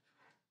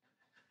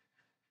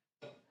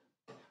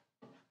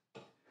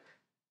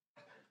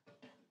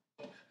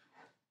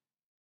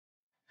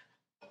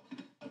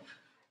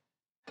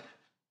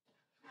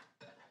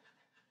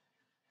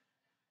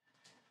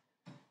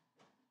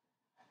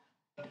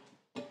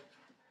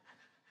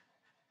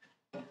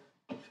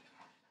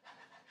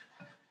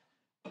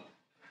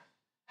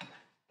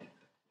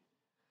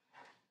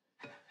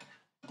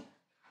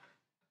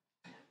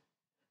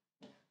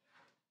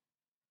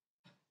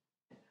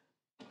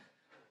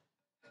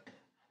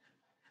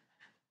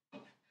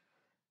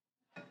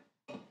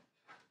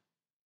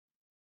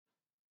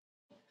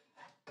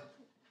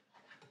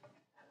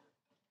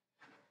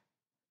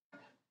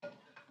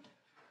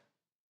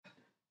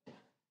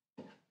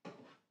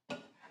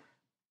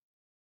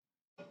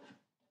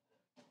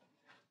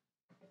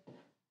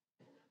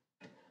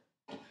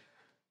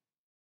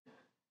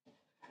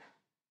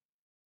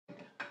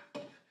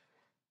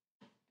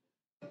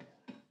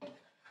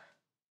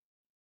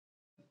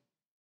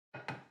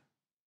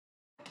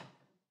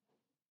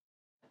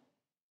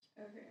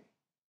 Okay.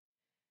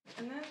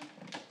 And then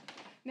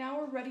now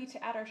we're ready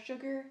to add our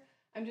sugar.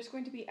 I'm just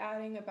going to be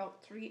adding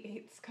about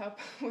 3/8 cup,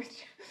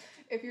 which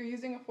If you're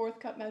using a 1/4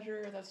 cup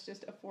measure, that's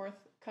just a 1/4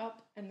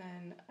 cup and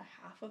then a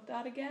half of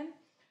that again.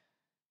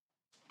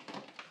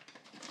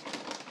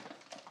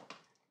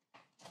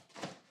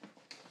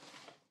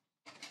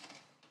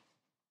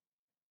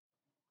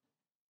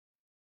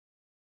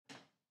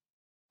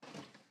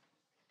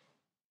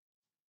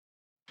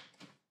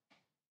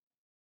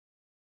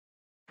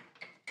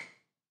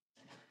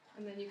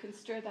 And then you can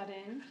stir that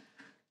in.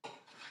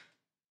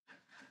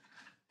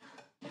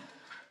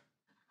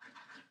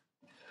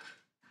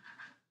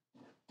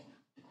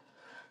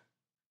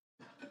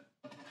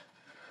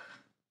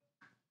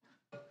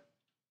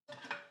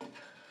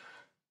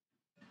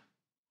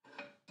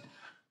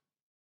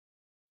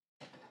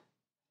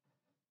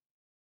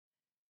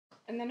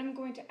 And then I'm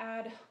going to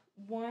add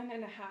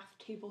 1.5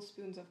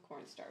 tablespoons of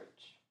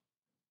cornstarch.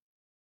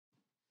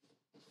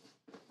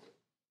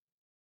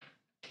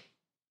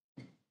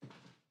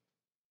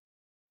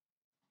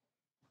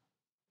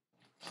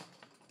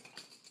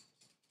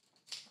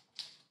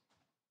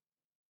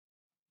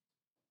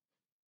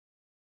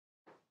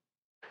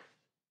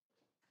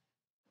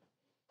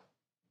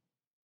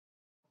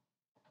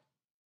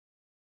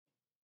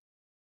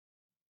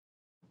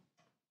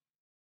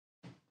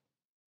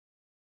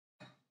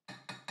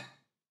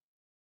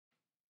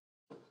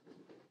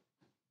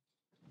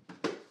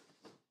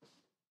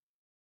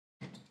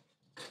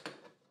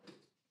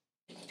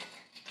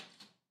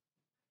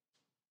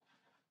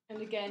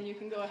 And again, you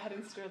can go ahead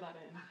and stir that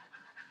in.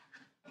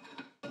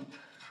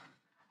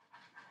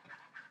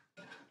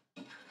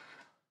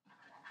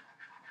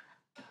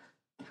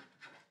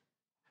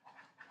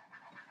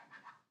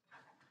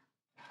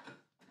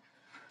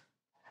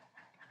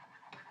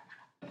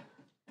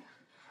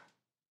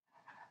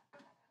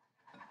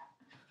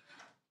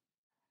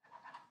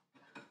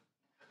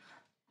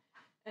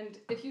 And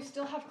if you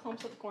still have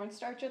clumps of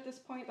cornstarch at this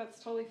point,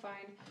 that's totally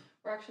fine.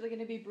 We're actually going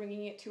to be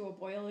bringing it to a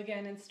boil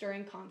again and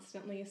stirring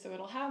constantly, so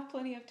it'll have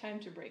plenty of time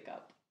to break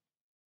up.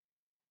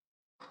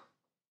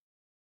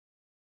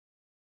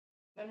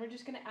 Then we're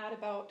just going to add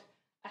about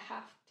a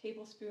 1/2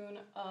 tablespoon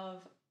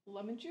of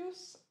lemon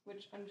juice,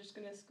 which I'm just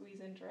going to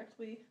squeeze in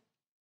directly.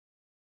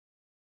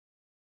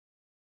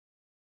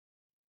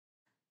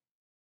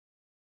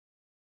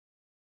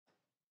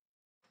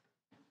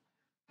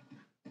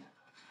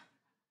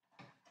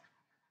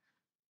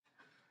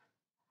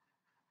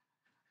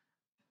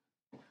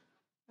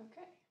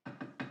 Okay.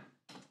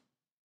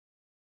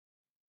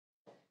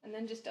 And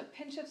then just a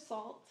pinch of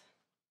salt.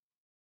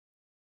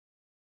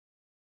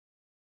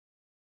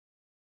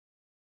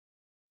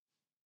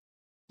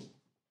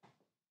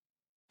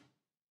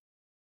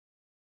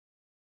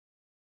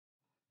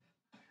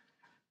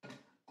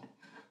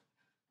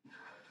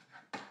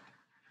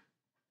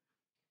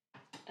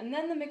 And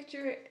then the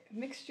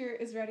mixture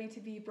is ready to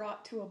be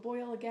brought to a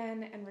boil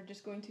again, and we're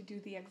just going to do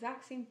the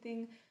exact same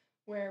thing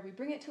where we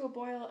bring it to a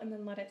boil and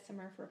then let it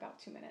simmer for about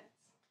 2 minutes.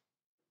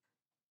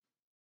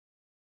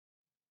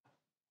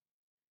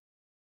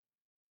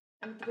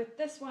 And with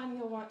this one,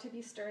 you'll want to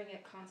be stirring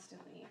it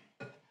constantly.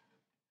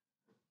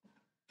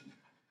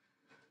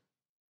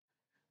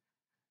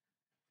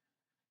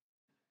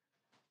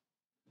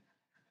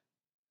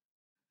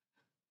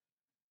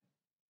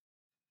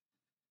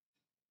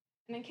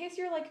 And in case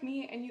you're like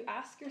me and you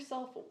ask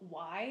yourself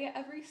why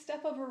every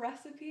step of a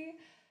recipe,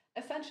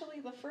 essentially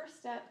the first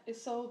step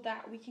is so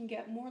that we can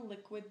get more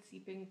liquid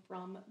seeping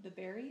from the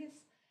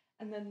berries.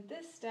 And then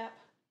this step,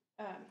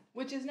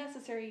 which is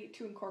necessary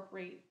to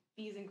incorporate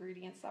these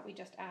ingredients that we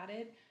just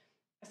added,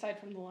 aside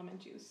from the lemon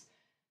juice.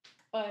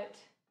 But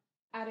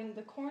adding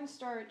the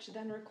cornstarch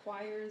then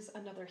requires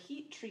another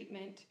heat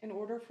treatment in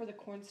order for the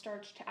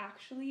cornstarch to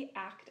actually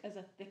act as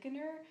a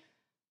thickener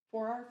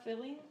for our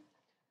filling.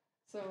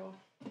 So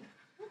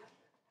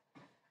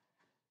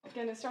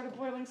again, it started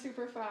boiling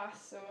super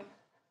fast, so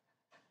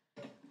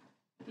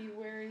be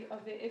wary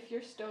of it if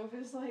your stove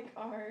is like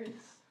ours.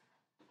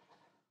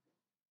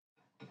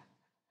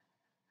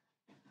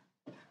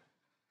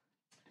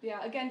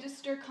 Yeah, again, just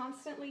stir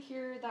constantly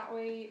here, that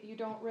way you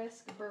don't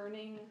risk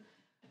burning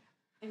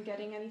and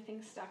getting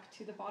anything stuck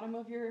to the bottom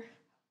of your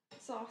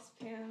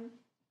saucepan.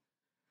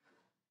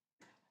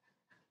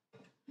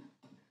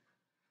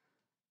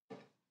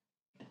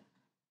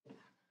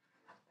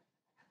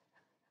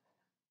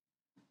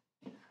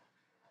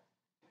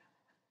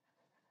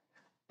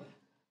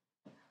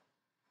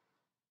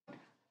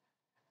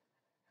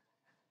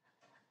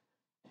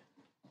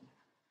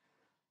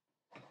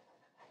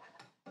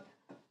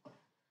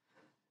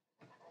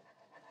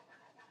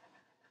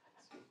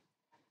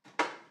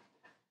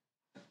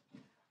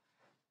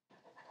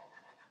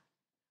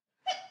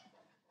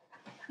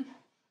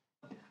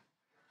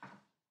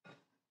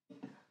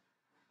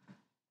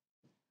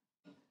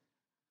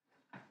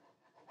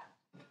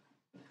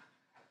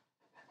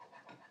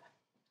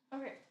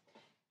 Okay,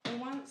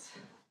 and once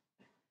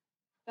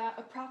that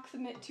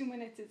approximate 2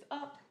 minutes is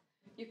up,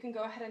 you can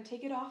go ahead and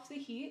take it off the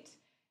heat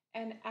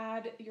and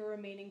add your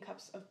remaining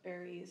cups of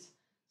berries.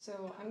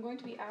 So I'm going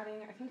to be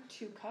adding, I think,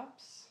 2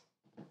 cups.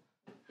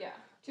 Yeah,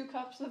 2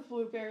 cups of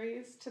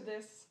blueberries to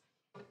this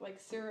like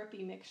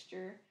syrupy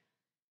mixture.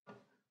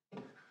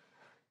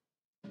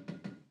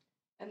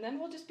 And then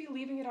we'll just be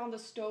leaving it on the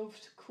stove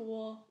to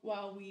cool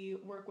while we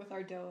work with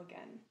our dough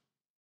again.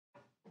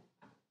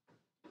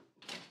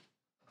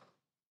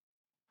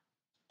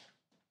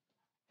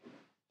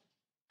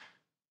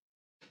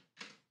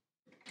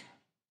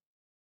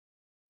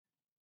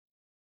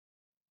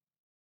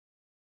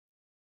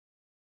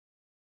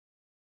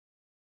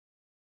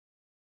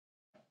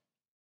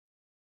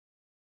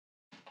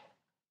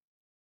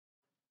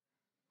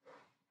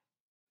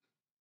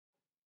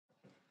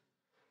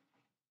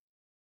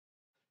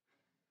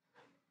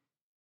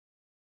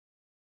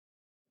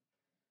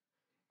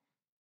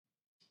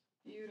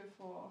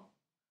 Beautiful.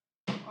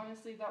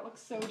 Honestly, that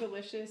looks so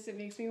delicious. It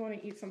makes me want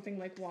to eat something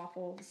like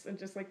waffles and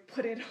just like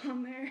put it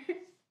on there.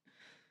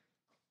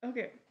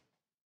 Okay.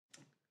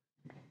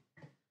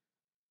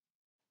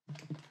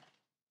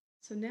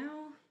 So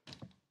now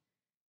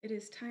it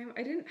is time.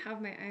 I didn't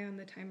have my eye on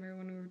the timer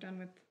when we were done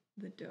with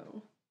the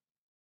dough,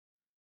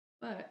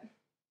 but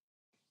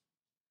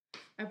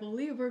I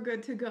believe we're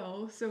good to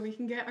go, so we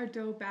can get our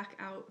dough back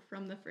out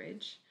from the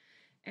fridge.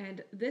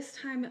 And this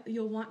time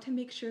you'll want to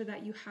make sure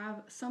that you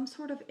have some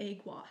sort of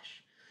egg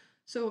wash.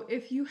 So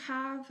if you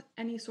have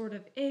any sort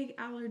of egg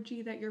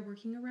allergy that you're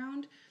working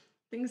around,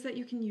 things that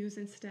you can use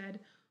instead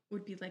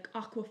would be like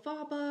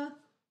aquafaba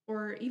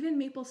or even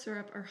maple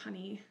syrup or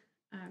honey,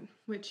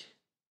 which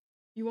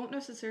you won't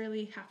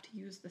necessarily have to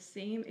use the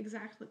same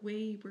exact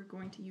way we're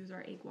going to use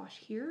our egg wash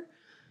here,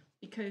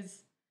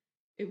 because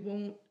it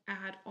won't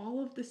add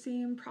all of the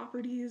same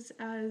properties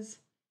as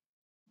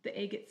the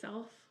egg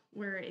itself,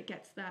 where it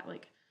gets that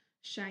like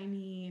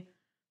shiny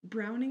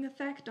browning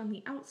effect on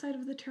the outside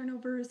of the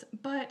turnovers.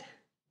 But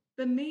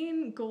the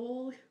main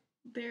goal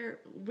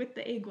there with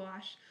the egg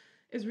wash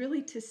is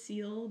really to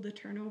seal the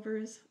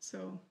turnovers,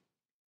 so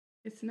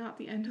it's not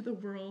the end of the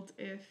world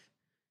if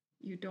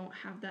you don't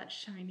have that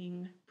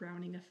shining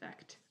browning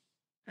effect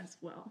as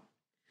well.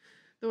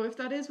 Though if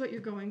that is what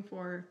you're going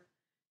for,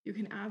 you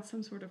can add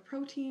some sort of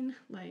protein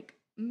like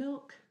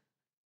milk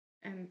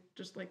and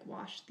just like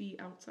wash the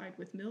outside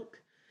with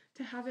milk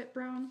to have it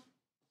brown.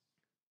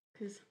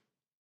 Because,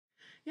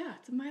 yeah,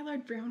 it's a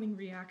Maillard browning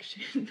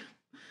reaction,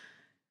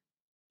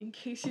 in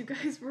case you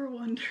guys were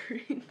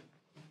wondering.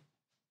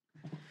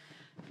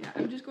 Yeah,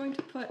 I'm just going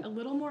to put a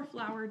little more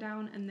flour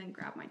down and then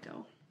grab my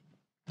dough.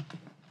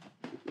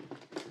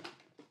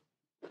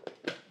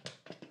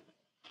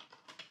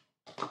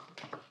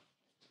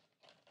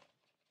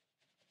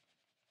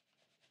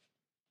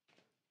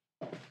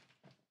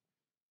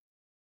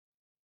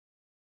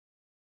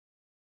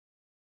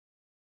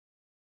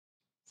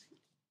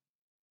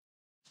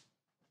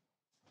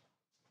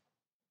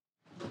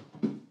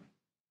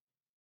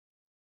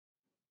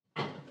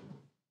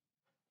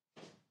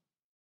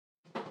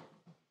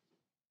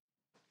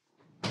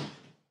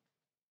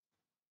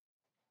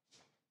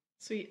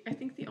 So I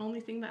think the only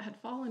thing that had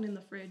fallen in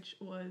the fridge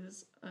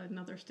was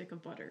another stick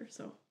of butter,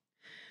 so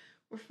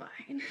we're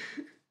fine.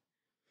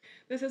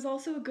 This is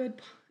also a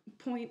good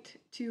point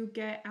to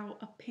get out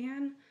a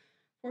pan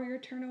for your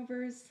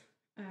turnovers.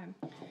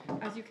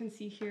 As you can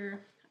see here,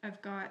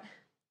 I've got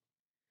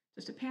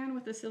just a pan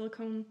with a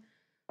silicone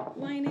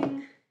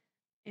lining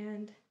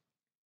and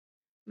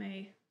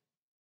my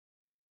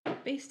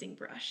basting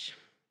brush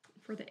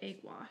for the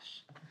egg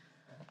wash.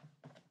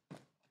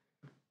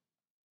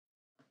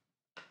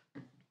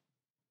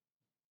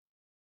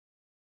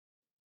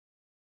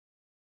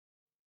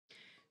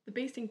 The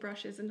basting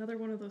brush is another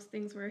one of those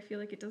things where I feel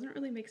like it doesn't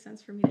really make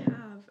sense for me to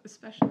have,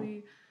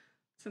 especially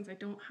since I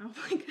don't have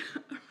like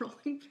a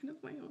rolling pin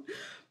of my own.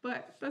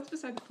 But that's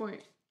beside the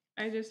point.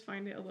 I just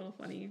find it a little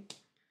funny,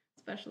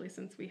 especially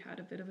since we had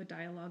a bit of a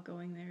dialogue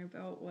going there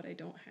about what I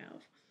don't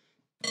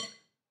have.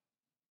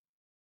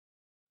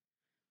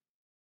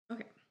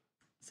 Okay,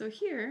 so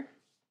here,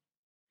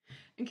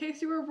 in case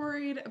you were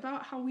worried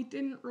about how we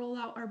didn't roll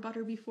out our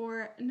butter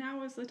before,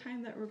 now is the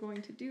time that we're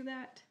going to do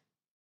that.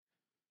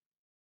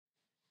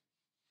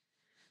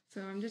 So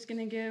I'm just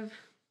gonna give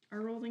our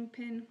rolling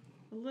pin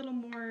a little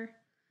more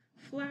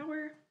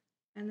flour,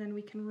 and then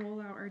we can roll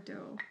out our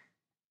dough.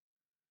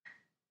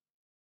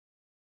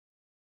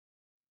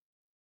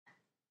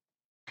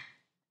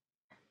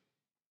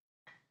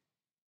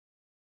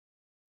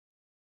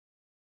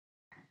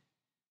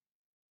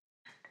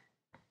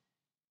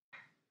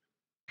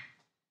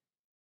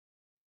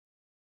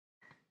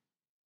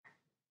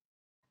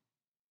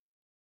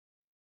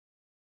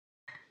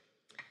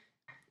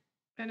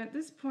 And at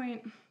this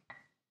point,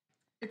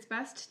 it's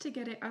best to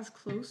get it as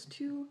close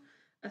to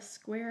a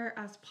square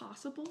as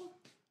possible.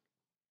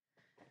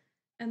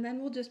 And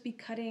then we'll just be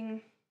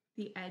cutting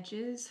the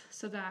edges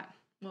so that,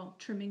 well,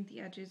 trimming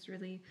the edges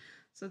really,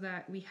 so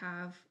that we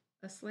have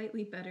a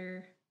slightly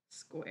better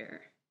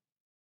square.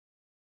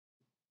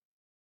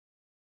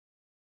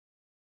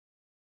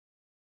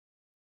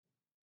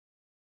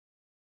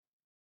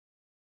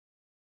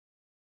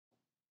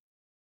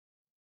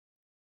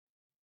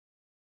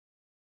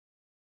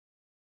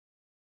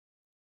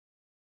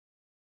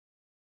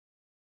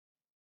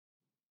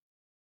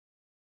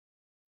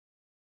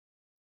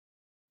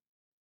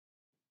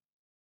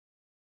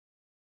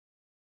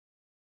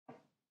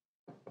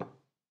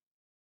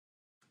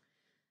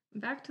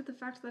 back to the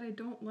fact that I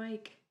don't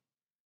like,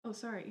 oh,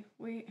 sorry,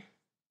 wait.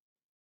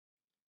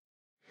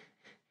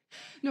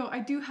 No, I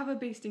do have a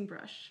basting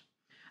brush.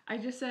 I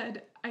just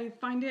said I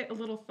find it a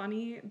little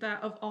funny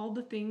that of all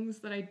the things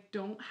that I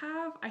don't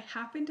have, I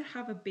happen to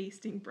have a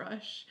basting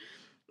brush,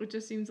 which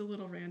just seems a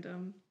little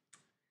random.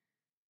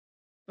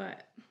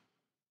 But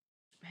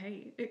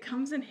hey, it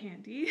comes in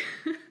handy.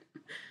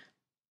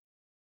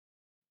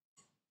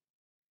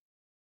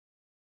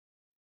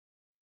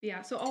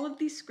 Yeah, so all of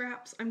these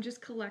scraps I'm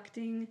just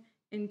collecting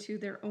into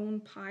their own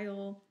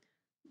pile.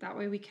 That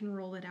way we can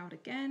roll it out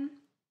again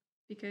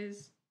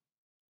because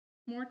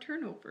more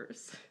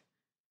turnovers.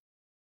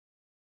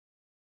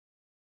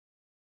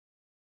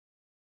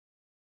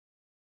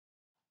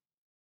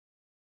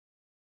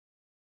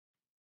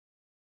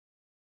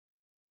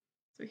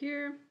 So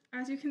here,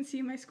 as you can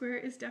see, my square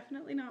is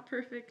definitely not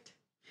perfect,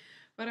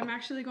 but I'm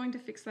actually going to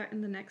fix that in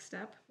the next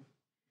step.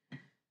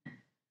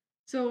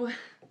 So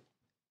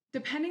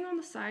depending on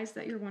the size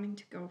that you're wanting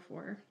to go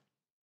for,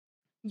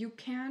 you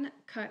can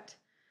cut,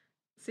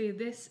 say,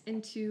 this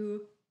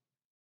into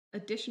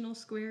additional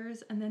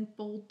squares and then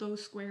fold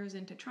those squares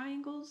into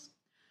triangles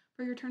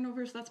for your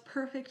turnovers. That's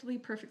perfectly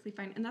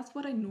fine. And that's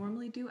what I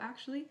normally do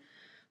actually,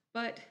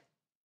 but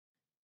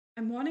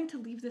I'm wanting to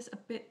leave this a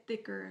bit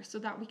thicker so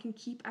that we can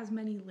keep as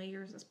many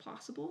layers as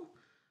possible.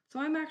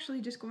 So I'm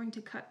actually just going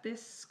to cut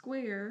this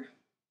square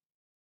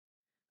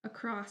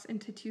across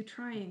into 2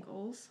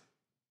 triangles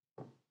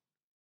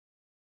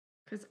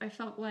because I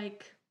felt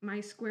like my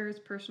squares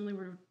personally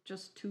were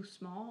just too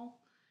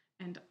small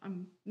and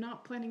I'm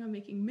not planning on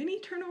making many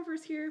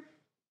turnovers here.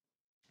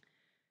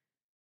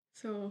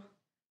 So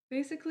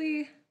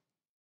basically,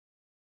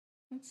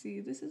 let's see,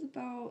 this is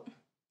about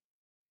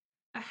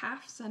a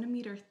 1/2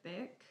 centimeter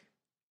thick,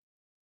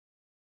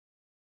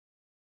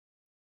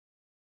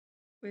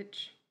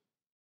 which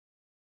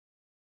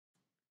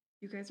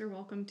you guys are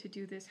welcome to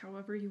do this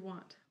however you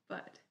want,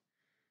 but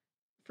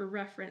for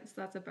reference,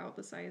 that's about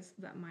the size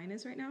that mine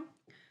is right now.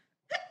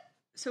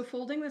 So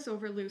folding this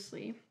over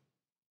loosely,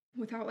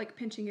 without like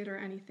pinching it or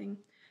anything,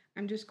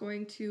 I'm just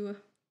going to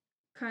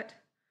cut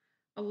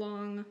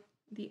along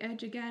the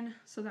edge again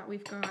so that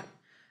we've got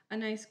a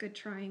nice good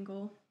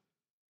triangle.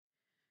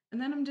 And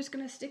then I'm just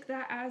going to stick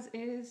that as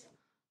is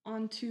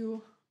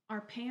onto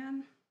our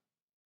pan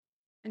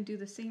and do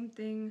the same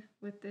thing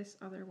with this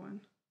other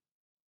one,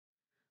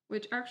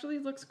 which actually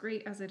looks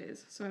great as it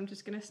is. So I'm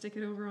just going to stick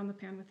it over on the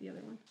pan with the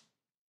other one.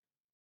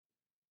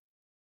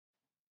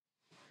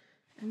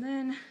 And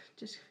then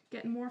just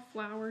getting more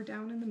flour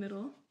down in the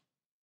middle.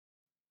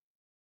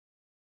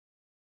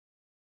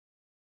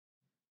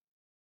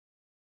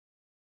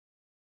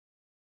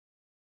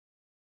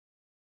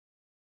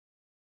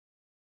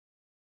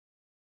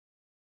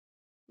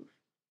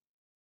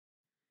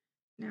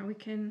 Now we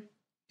can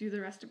do the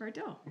rest of our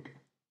dough.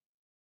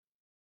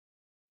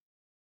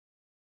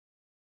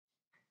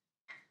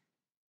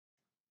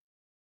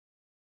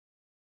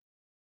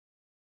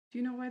 Do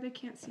you know why they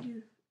can't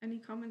see any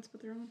comments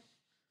but their own?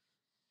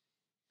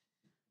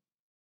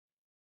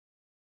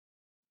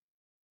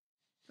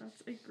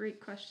 That's a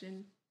great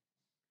question.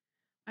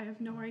 I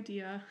have no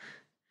idea.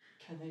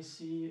 Can they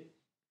see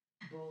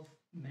both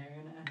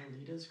Marion and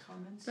Alita's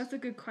comments? That's a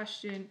good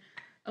question.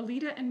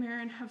 Alita and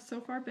Marin have so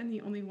far been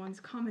the only ones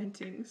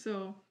commenting,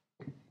 so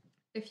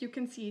if you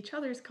can see each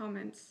other's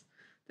comments,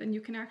 then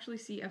you can actually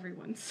see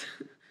everyone's.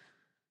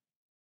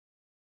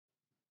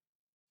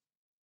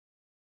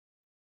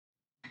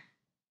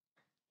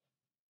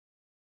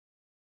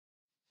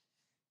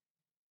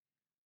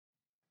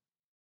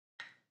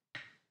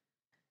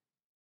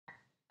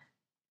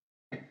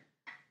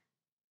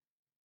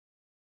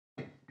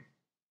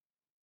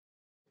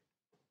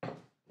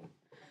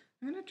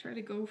 I'm gonna try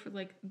to go for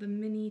like the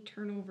mini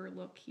turnover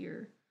look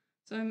here.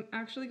 So I'm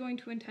actually going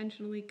to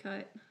intentionally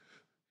cut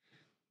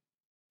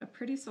a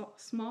pretty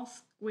small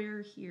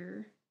square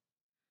here,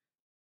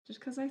 just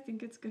because I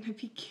think it's gonna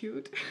be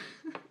cute.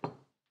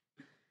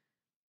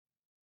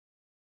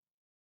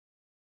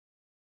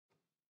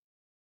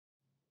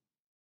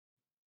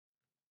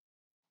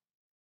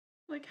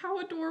 Like, how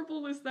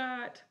adorable is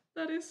that?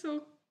 That is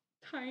so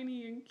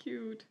tiny and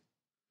cute.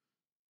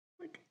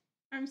 Like,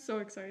 I'm so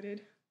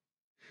excited.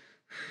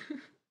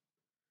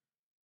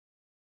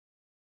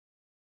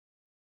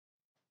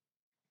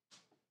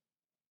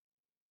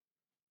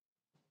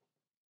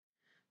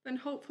 Then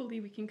hopefully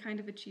we can kind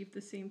of achieve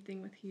the same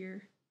thing with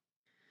here.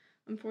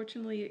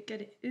 Unfortunately,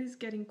 it is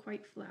getting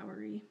quite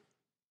floury.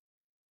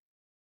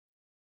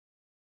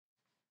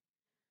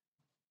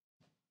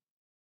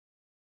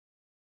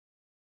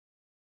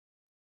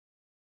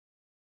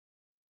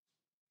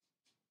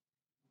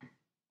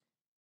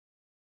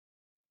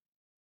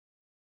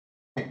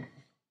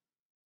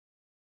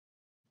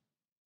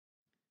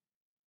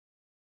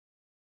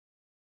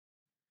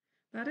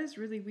 That is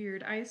really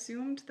weird. I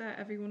assumed that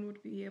everyone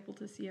would be able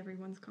to see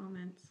everyone's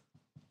comments.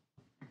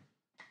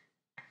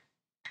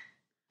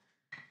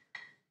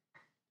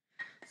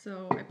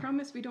 So I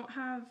promise we don't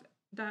have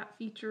that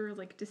feature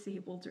like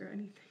disabled or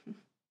anything.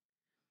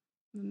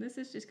 And this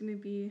is just going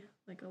to be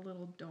like a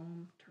little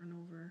dome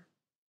turnover.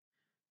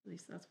 At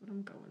least that's what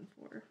I'm going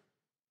for.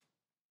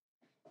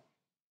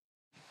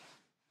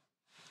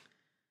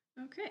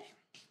 Okay.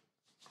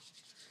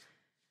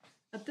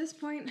 At this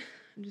point,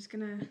 I'm just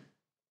going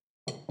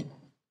to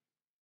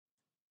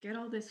get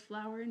all this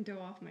flour and dough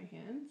off my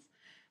hands.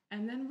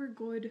 And then we're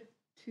good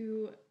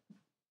to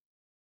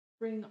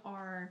bring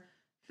our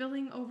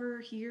filling over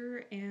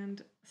here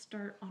and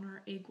start on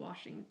our egg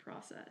washing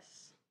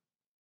process.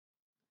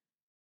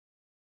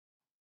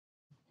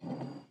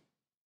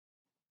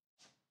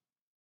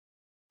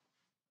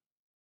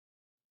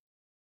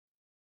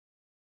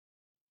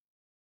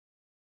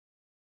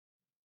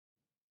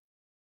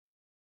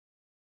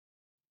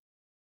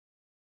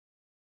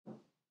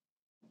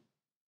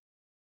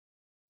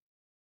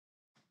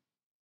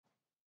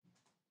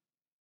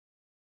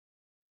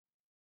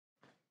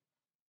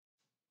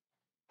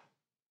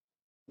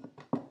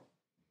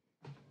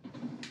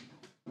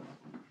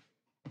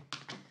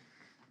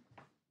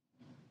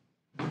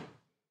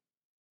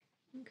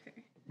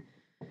 Okay.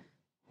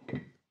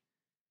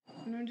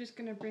 And I'm just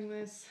gonna bring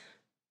this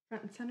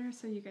front and center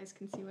so you guys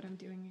can see what I'm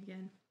doing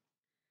again.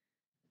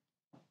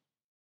 I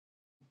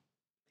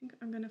think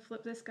I'm gonna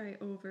flip this guy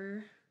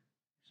over.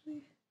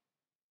 Actually,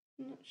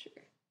 I'm not sure.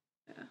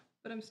 Yeah,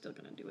 but I'm still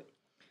gonna do it.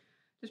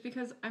 Just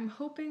because I'm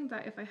hoping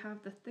that if I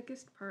have the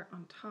thickest part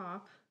on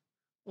top,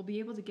 we'll be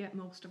able to get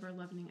most of our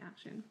leavening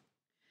action.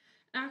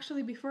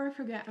 Actually, before I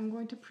forget, I'm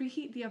going to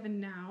preheat the oven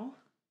now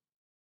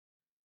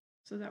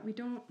so that we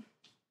don't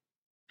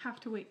have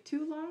to wait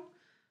too long,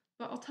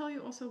 but I'll tell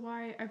you also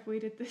why I've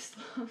waited this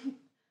long.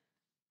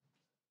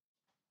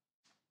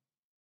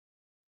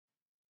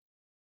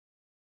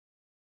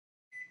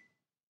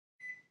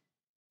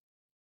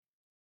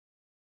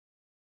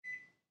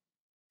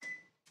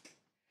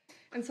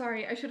 And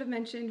sorry, I should have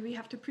mentioned we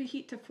have to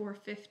preheat to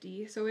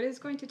 450, so it is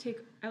going to take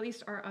at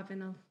least our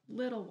oven a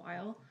little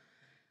while,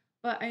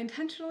 but I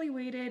intentionally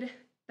waited,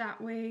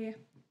 that way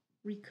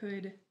we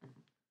could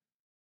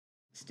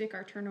stick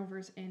our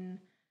turnovers in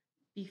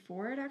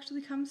before it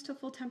actually comes to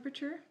full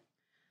temperature,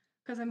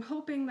 because I'm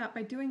hoping that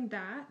by doing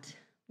that,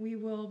 we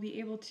will be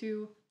able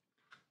to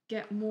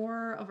get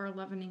more of our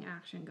leavening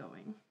action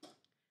going.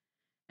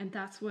 And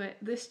that's what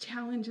this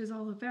challenge is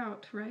all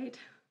about, right?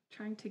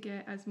 Trying to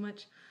get as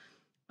much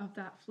of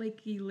that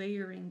flaky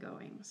layering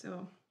going.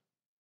 So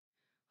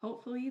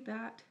hopefully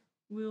that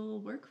will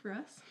work for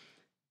us.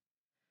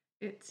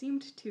 It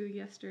seemed to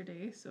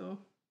yesterday, so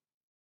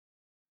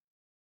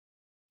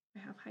I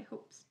have high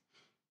hopes.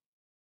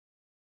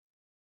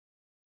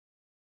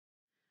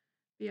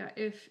 But yeah,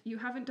 if you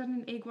haven't done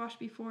an egg wash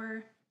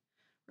before,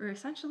 we're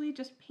essentially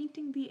just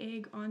painting the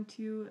egg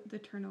onto the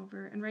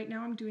turnover. And right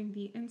now I'm doing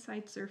the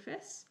inside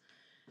surface.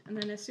 And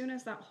then as soon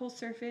as that whole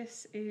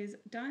surface is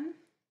done,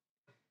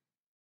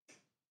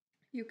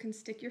 you can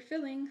stick your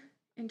filling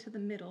into the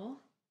middle.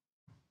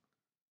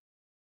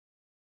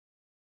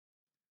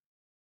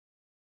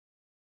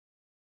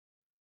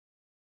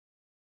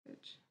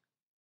 Which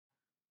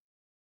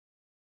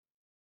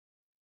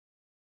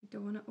I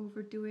don't want to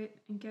overdo it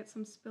and get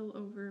some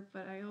spillover,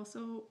 but I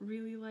also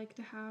really like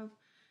to have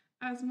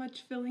as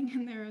much filling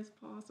in there as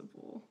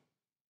possible.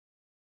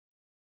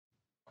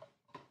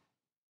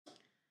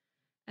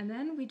 And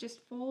then we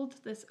just fold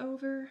this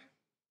over,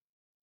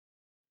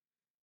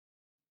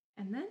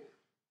 and then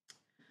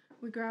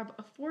we grab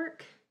a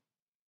fork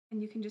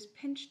and you can just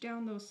pinch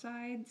down those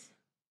sides.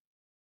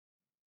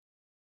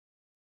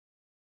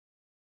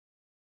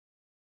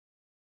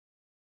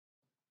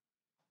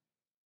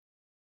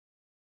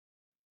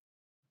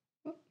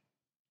 Oh,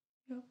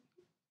 yep,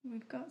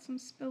 we've got some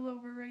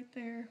spillover right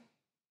there.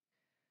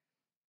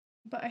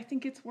 But I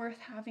think it's worth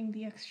having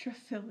the extra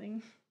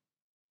filling.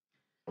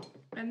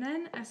 And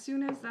then as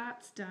soon as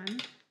that's done,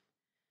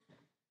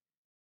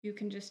 you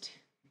can just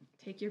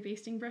take your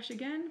basting brush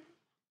again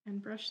and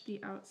brush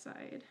the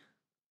outside,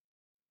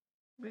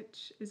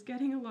 which is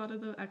getting a lot of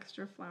the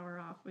extra flour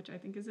off, which I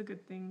think is a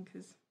good thing,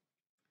 because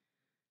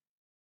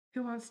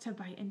who wants to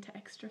bite into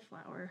extra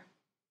flour?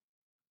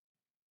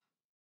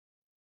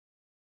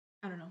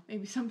 I don't know,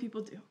 maybe some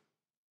people do.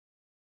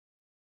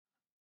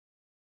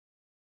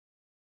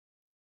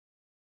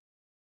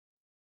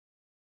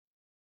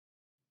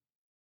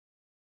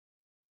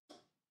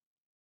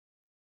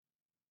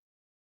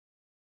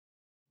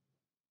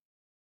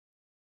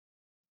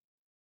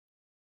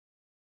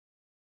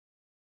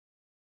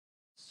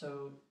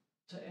 So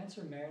to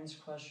answer Marin's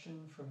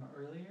question from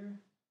earlier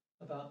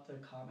about the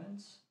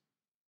comments,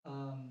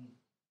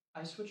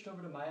 I switched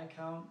over to my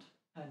account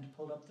and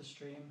pulled up the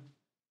stream,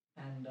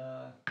 and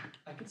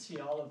I could see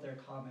all of their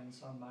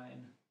comments on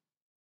mine.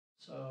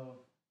 So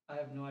I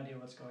have no idea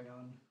what's going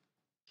on.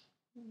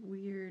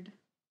 Weird.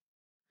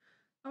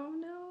 Oh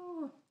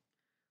no!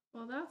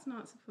 Well, that's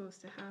not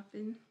supposed to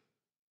happen.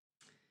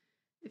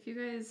 If you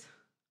guys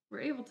were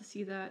able to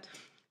see that,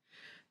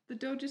 the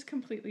dough just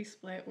completely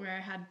split where I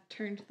had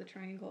turned the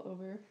triangle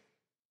over.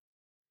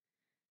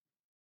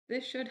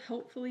 This should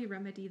hopefully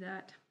remedy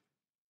that,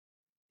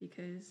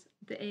 because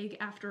the egg,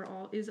 after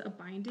all, is a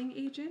binding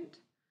agent.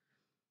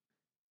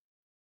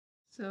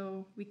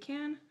 So we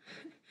can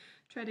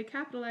try to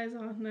capitalize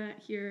on that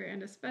here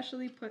and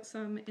especially put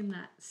some in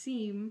that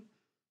seam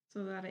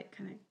so that it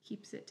kind of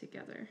keeps it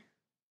together.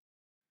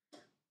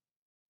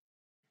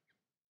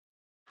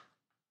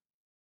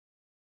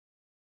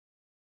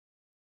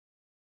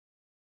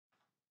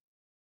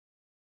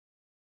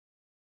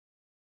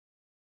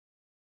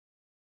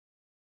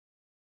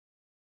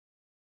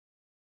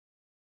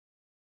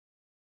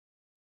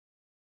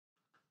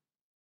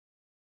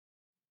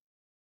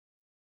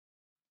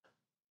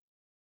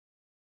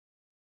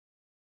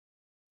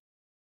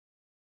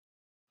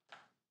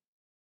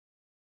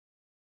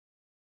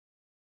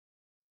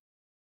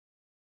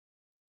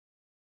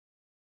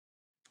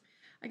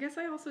 I guess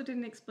I also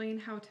didn't explain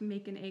how to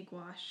make an egg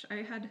wash. I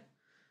had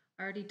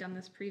already done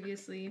this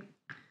previously,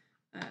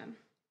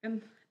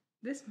 and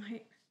this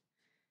might,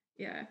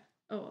 yeah.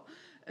 Oh,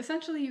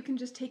 essentially you can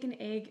just take an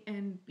egg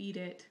and beat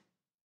it,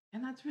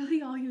 and that's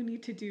really all you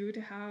need to do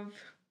to have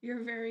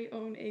your very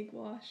own egg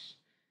wash.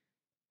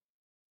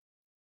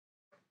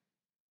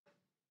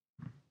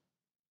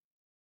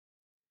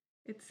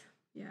 It's,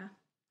 yeah,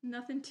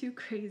 nothing too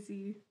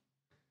crazy.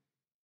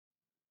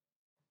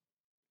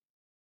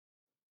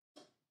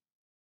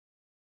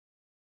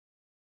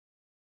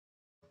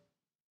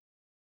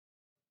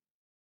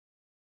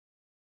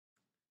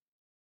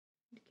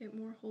 Get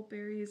more whole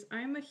berries.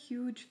 I'm a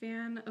huge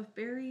fan of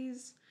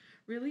berries,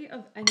 really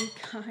of any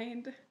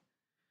kind.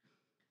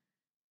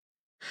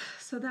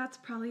 So that's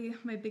probably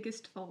my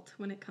biggest fault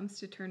when it comes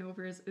to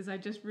turnovers, is I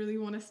just really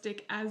want to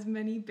stick as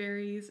many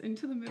berries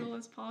into the middle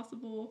as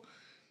possible.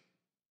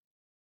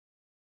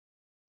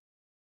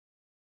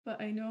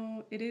 But I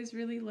know it is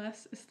really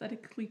less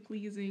aesthetically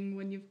pleasing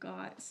when you've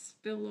got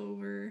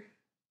spillover.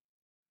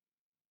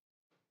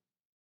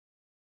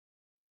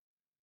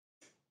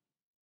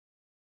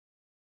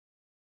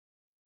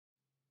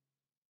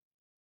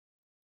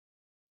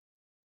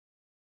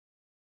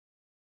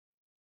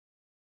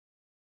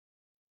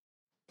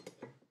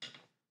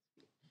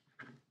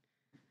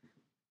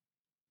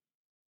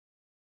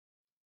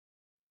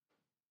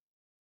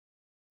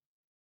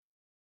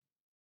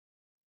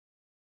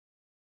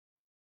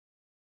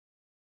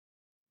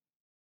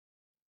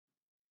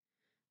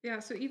 Yeah,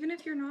 so even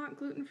if you're not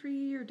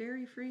gluten-free or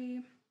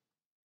dairy-free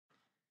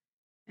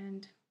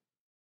and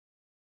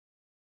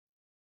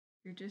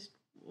you're just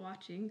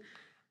watching,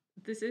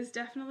 this is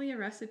definitely a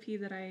recipe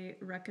that I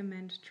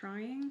recommend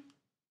trying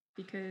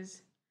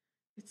because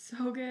it's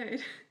so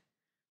good.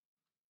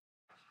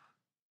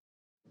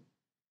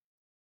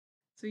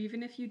 So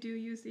even if you do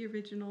use the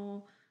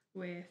original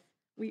with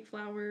wheat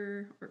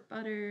flour or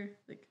butter,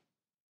 like,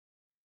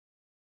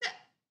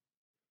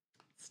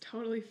 it's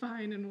totally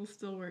fine and will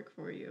still work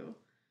for you.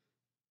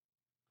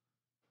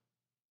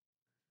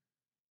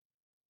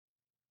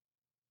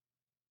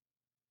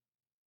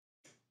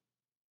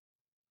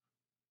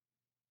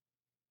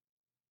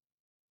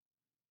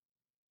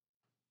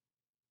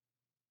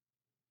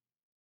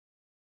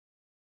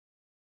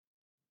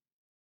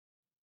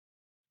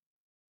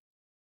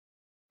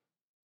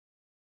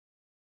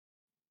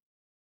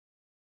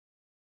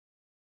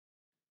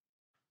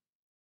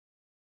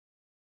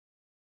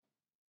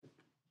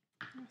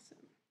 Awesome.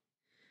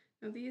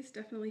 Now these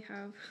definitely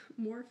have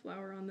more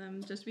flour on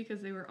them just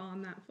because they were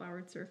on that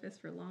floured surface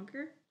for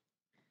longer.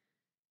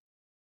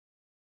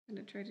 I'm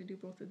gonna try to do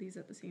both of these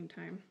at the same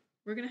time.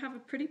 We're gonna have a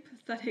pretty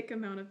pathetic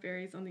amount of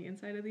berries on the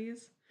inside of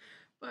these,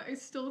 but I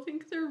still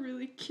think they're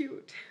really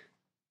cute.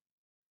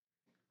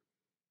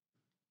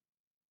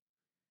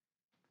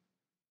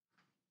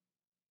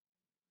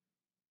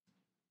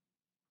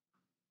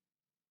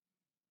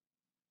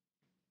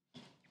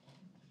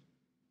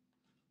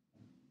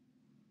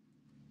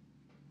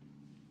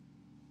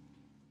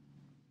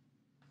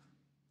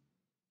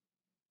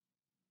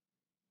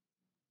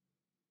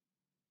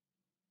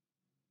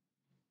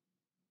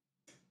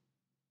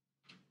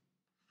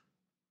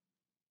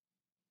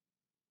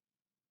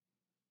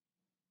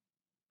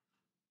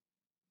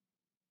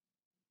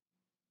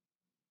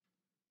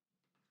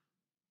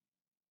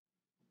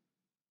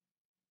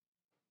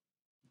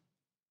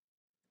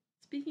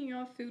 Speaking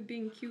of food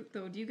being cute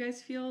though, do you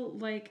guys feel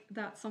like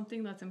that's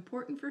something that's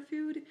important for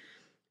food?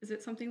 Is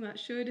it something that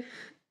should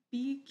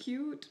be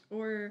cute,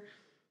 or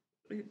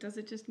does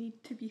it just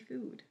need to be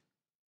food?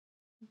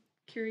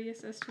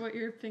 Curious as to what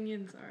your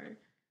opinions are.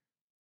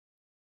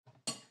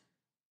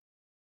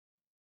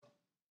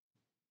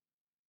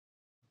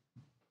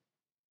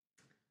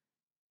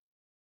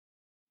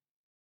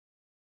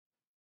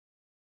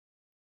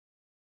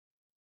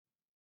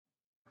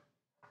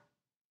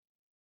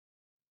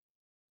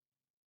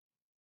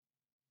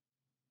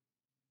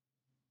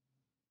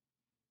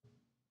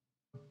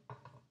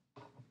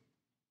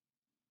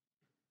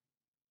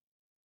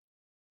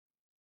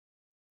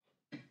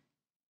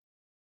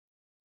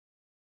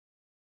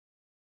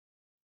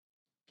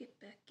 Get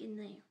back in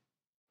there.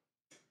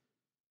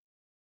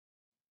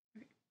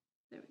 Okay,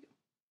 there we go.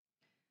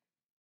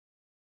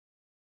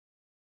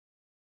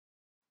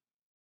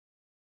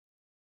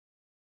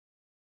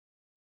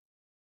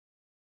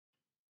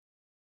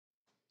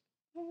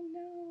 Oh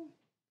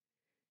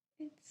no,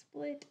 It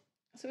split.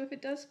 So if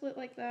it does split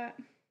like that,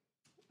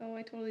 oh,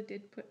 I totally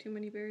did put too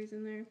many berries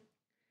in there.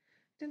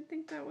 Didn't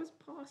think that was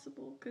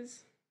possible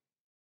because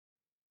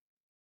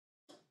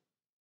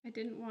I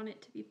didn't want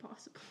it to be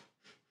possible.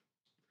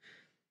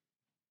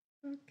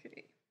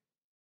 Okay.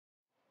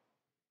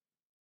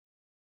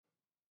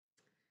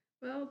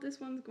 Well, this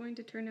one's going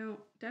to turn out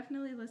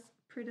definitely less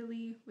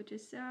prettily, which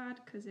is sad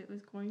because it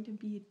was going to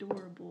be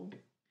adorable.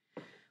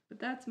 But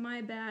that's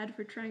my bad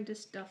for trying to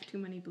stuff too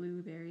many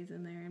blueberries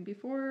in there. And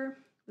before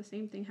the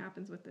same thing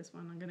happens with this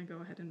one, I'm going to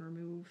go ahead and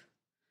remove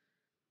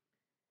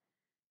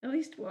at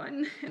least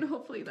one, and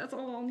hopefully that's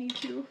all I'll need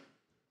to.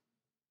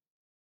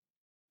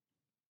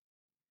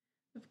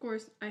 Of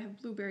course, I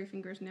have blueberry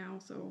fingers now,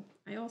 so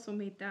I also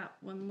made that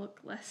one look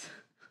less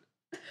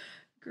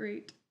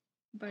great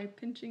by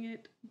pinching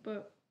it,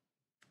 but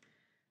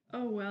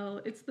oh well,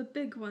 it's the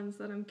big ones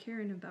that I'm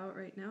caring about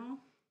right now.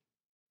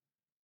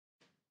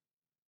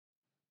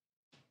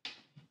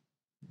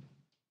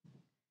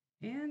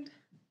 And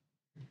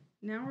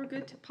now we're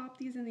good to pop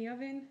these in the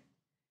oven.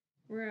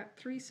 We're at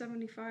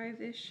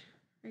 375-ish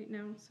right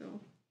now, so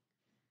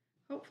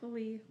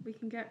hopefully we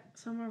can get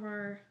some of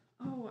our,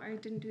 oh, I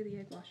didn't do the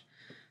egg wash.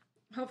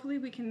 Hopefully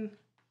we can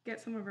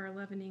get some of our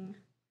leavening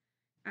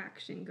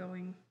action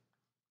going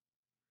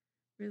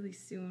really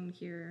soon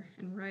here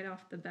and right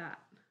off the bat.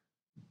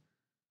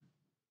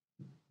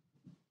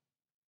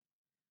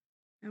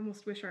 I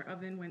almost wish our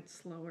oven went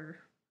slower.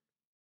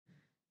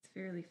 It's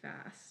fairly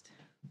fast.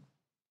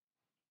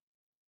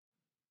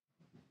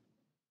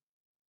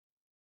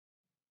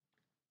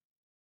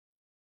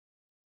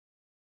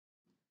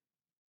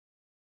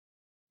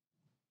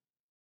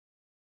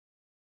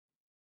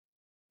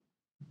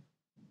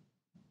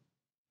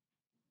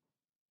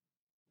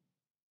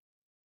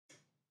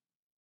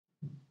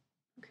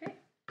 Okay.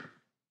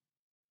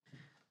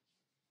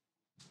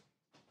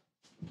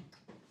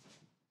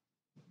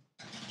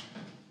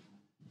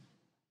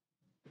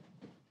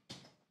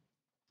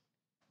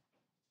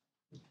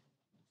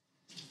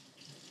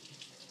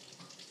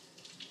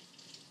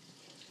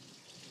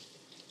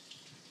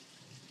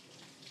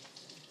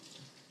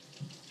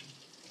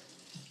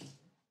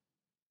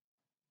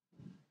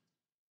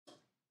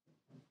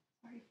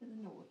 Sorry for the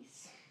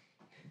noise.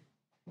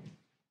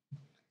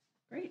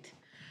 Great.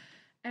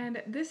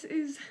 And this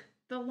is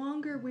the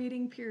longer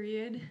waiting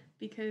period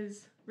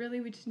because really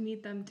we just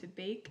need them to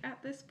bake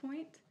at this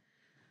point.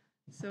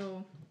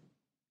 So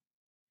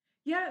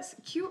yes,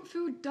 cute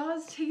food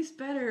does taste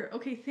better.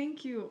 Okay,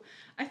 thank you.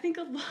 I think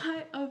a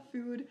lot of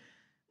food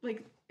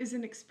like is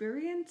an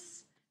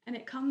experience, and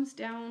it comes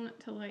down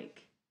to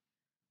like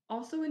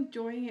also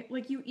enjoying it.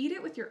 Like you eat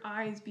it with your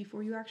eyes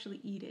before you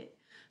actually eat it.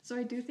 So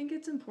I do think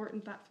it's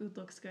important that food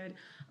looks good.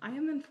 I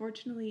am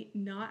unfortunately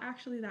not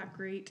actually that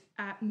great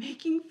at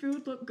making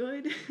food look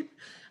good.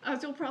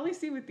 As you'll probably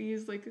see with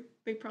these, like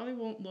they probably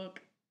won't look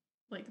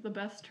like the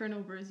best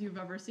turnovers you've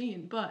ever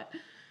seen, but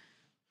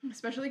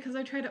especially because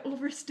I try to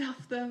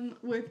overstuff them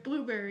with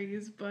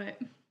blueberries, but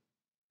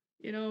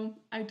you know,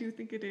 I do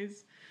think it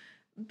is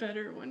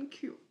better when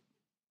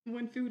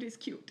food is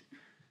cute.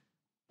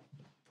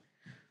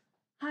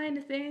 Hi,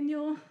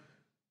 Nathaniel.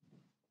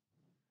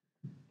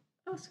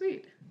 Oh,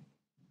 sweet.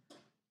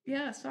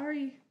 Yeah,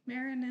 sorry,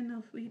 Marin and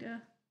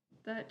Alfreda.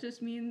 That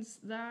just means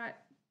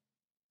that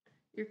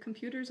your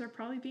computers are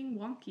probably being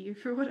wonky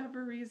for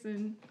whatever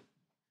reason.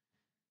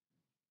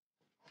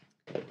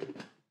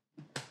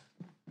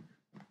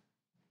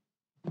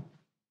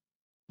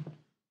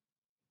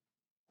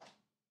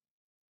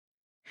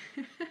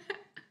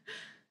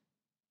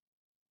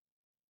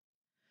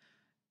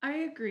 I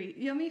agree.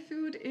 Yummy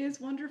food is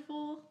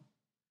wonderful,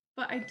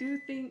 but I do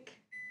think,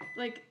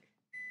 like,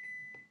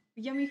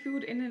 yummy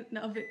food in and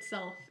of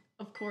itself,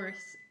 of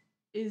course,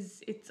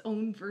 is its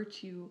own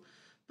virtue,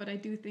 but I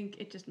do think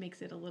it just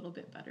makes it a little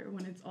bit better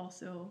when it's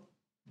also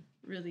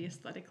really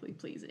aesthetically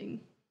pleasing.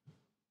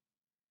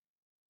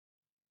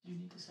 Do you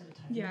need to set a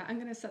timer? Yeah, I'm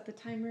gonna set the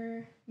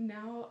timer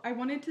now. I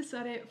wanted to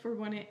set it for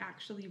when it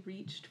actually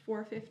reached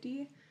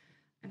 450,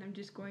 and I'm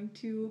just going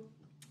to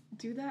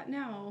do that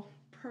now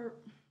per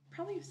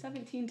probably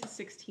 17 to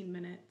 16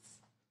 minutes.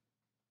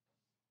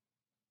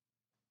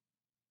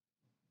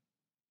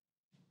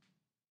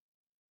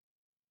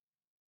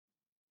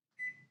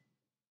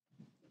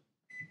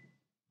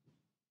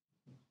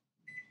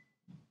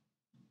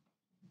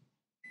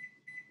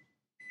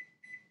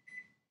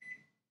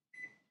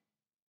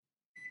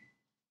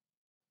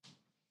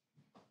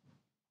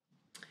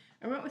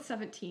 I went with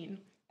 17.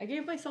 I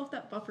gave myself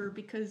that buffer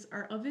because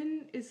our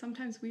oven is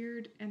sometimes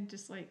weird and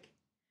just like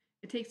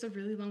it takes a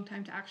really long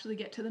time to actually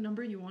get to the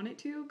number you want it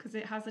to because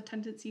it has a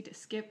tendency to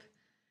skip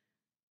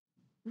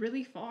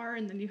really far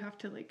and then you have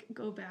to like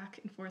go back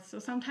and forth. So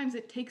sometimes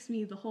it takes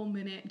me the whole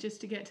minute just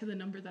to get to the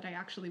number that I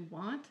actually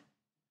want.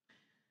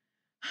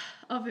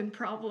 Oven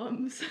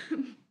problems.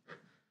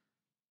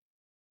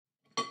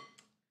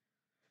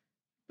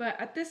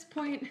 But at this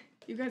point,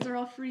 you guys are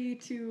all free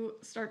to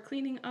start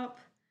cleaning up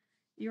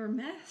your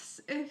mess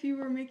if you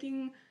were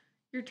making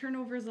your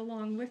turnovers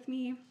along with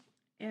me.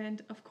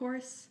 And of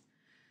course,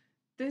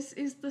 this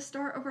is the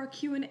start of our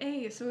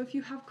Q&A. So if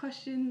you have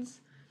questions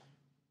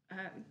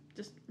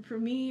just for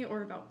me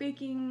or about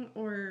baking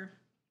or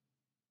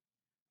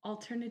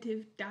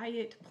alternative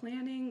diet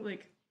planning,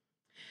 like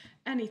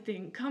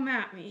anything, come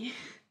at me.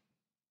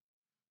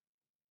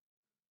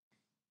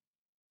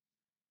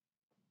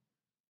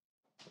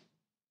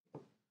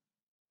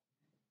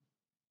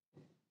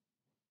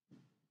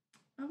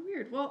 Oh,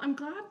 weird. Well, I'm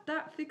glad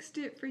that fixed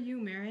it for you,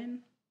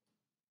 Marin.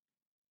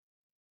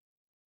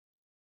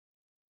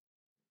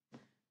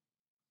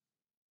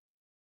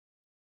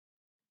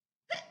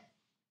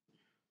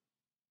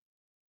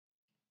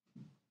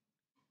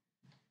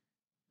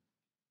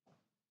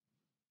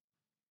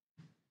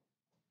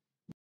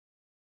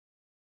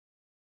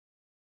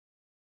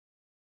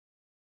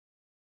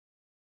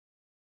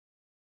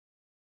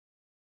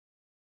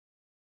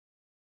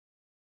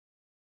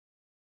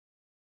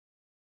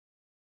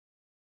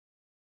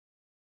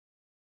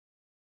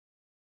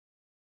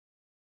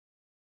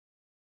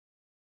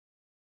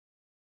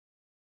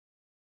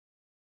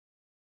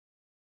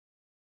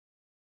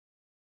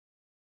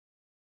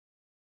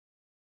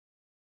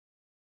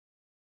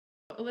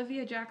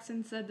 Olivia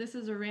Jackson said, this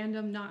is a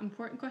random, not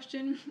important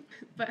question,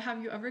 but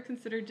have you ever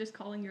considered just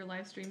calling your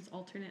live streams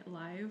alternate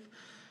live?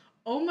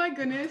 Oh my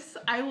goodness,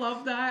 I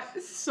love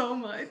that so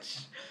much.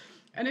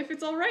 And if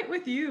it's all right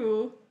with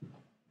you,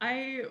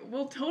 I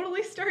will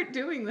totally start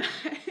doing that.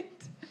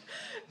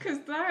 Because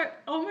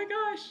that, oh my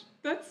gosh,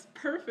 that's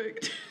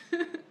perfect.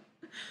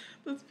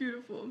 That's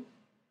beautiful.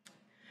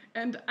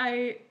 And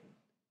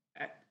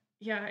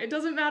yeah, it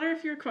doesn't matter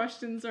if your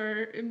questions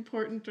are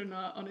important or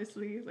not,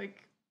 honestly.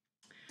 Like,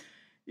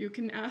 you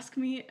can ask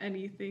me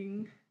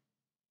anything.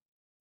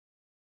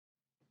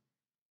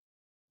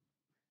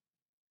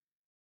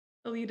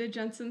 Alita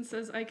Jensen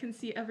says, I can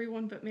see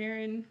everyone but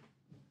Marin.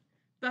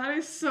 That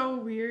is so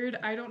weird.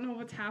 I don't know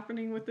what's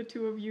happening with the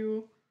two of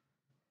you,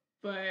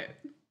 but...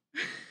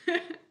 yeah.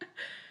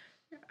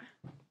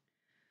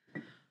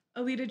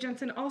 Alita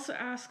Jensen also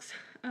asks,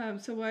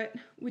 so what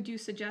would you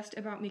suggest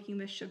about making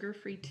this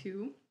sugar-free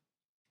too?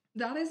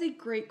 That is a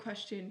great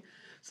question.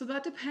 So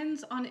that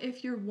depends on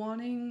if you're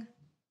wanting...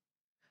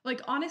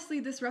 Like,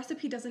 honestly, this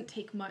recipe doesn't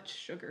take much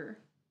sugar.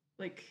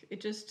 Like, it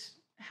just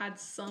had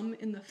some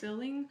in the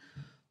filling,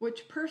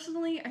 which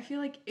personally I feel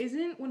like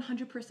isn't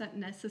 100%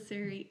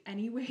 necessary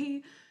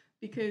anyway,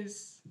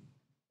 because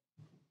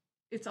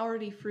it's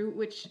already fruit,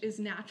 which is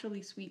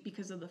naturally sweet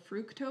because of the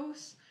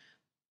fructose.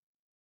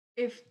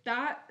 If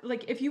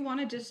you want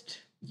to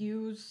just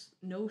use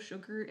no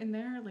sugar in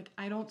there, like,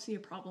 I don't see a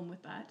problem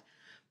with that.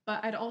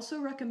 But I'd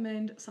also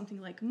recommend something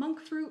like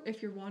monk fruit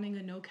if you're wanting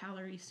a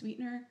no-calorie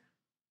sweetener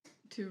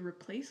to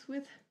replace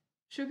with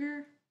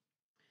sugar,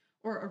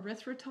 or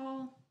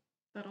erythritol,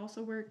 that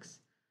also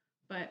works.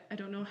 But I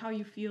don't know how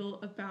you feel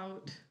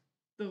about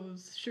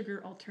those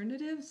sugar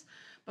alternatives,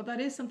 but that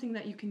is something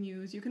that you can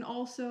use. You can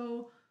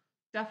also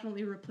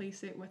definitely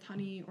replace it with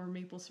honey or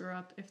maple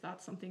syrup if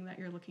that's something that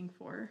you're looking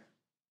for.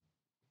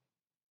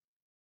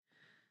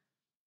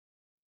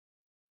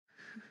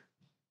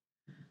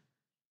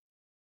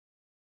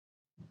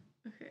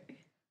 Okay.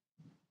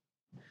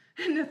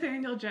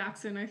 Nathaniel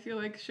Jackson, I feel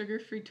like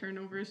sugar-free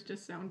turnovers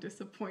just sound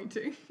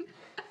disappointing.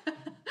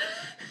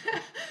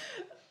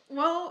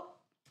 Well,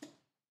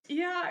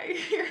 yeah,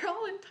 you're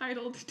all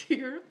entitled to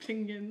your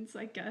opinions,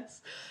 I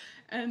guess.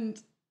 And,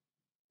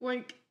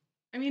 like,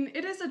 I mean,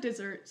 it is a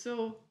dessert,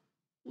 so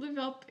live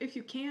up if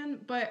you can,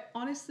 but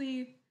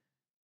honestly,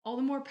 all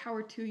the more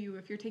power to you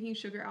if you're taking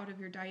sugar out of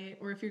your diet,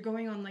 or if you're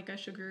going on, like,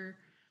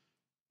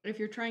 if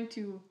you're trying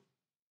to,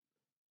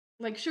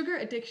 like, sugar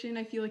addiction,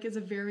 I feel like is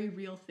a very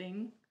real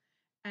thing.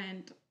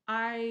 And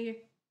I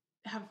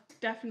have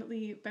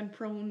definitely been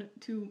prone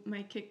to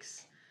my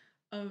kicks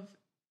of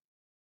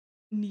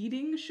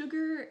needing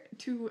sugar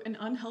to an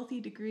unhealthy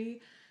degree.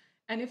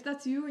 And if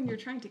that's you and you're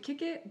trying to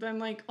kick it, then,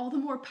 like, all the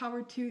more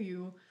power to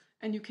you.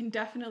 And you can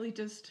definitely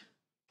just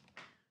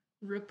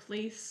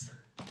replace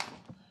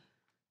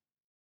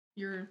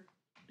your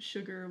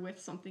sugar with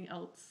something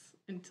else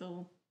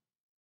until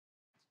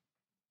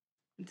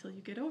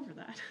you get over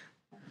that.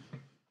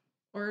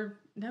 Or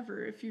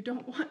never if you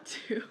don't want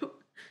to.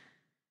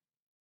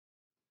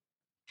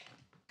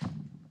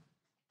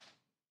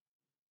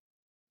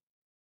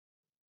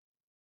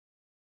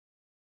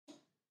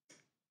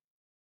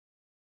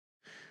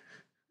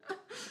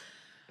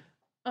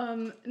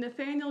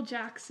 Nathaniel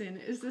Jackson,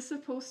 is this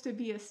supposed to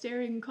be a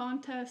staring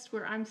contest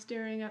where I'm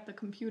staring at the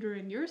computer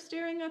and you're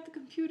staring at the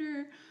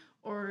computer?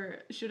 Or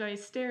should I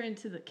stare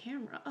into the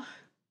camera?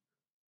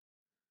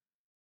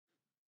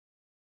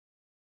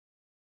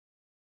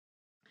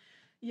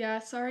 Yeah,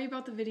 sorry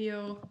about the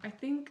video. I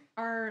think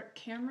our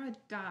camera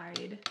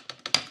died.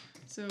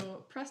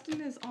 So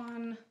Preston is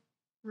on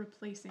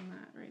replacing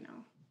that right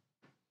now.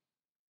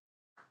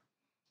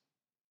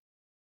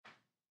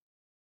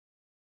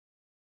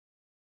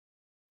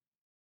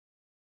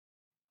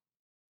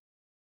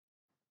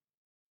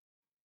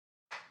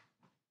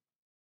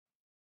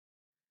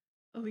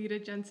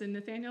 Alita Jensen,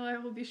 Nathaniel, I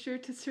will be sure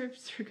to serve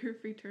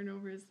sugar-free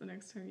turnovers the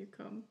next time you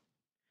come.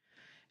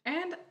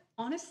 And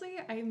honestly,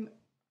 I'm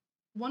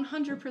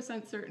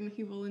 100% certain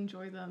he will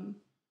enjoy them.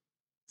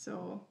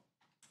 So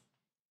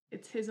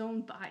it's his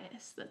own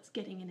bias that's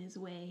getting in his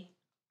way.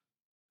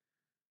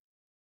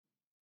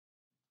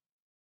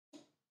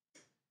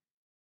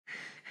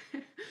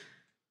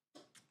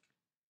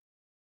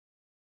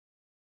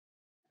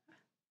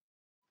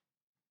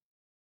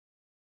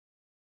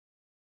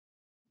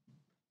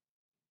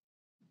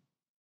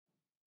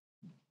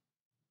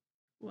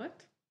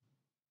 What?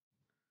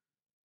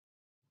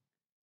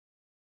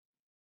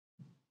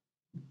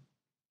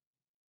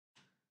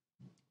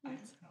 I don't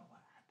know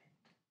what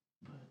happened,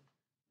 but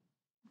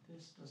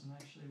this doesn't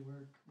actually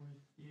work with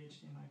the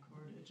HDMI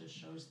cord. It just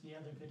shows the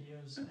other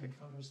videos and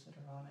photos that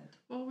are on it.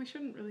 Well, we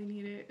shouldn't really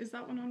need it. Is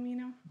that one on me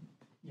now?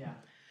 Yeah.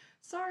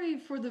 Sorry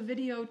for the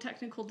video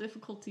technical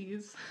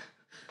difficulties.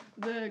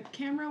 The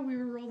camera we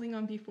were rolling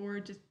on before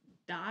just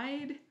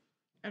died,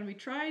 and we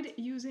tried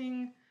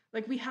using,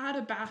 like, we had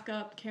a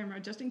backup camera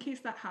just in case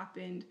that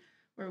happened,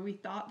 where we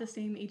thought the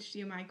same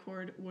HDMI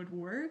cord would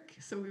work,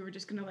 so we were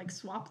just gonna like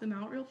swap them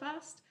out real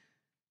fast.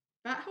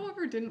 That,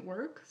 however, didn't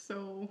work,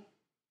 so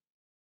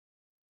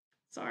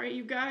sorry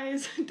you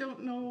guys.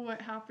 Don't know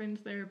what happened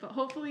there, but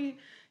hopefully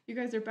you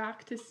guys are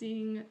back to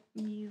seeing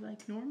me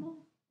like normal.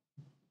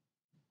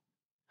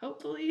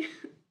 Hopefully.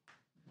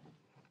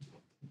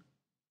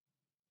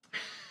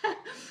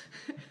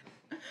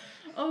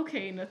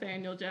 Okay,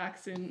 Nathaniel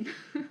Jackson.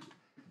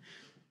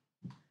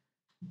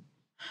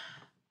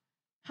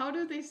 How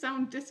do they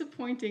sound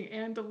disappointing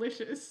and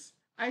delicious?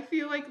 I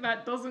feel like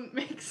that doesn't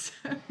make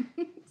sense.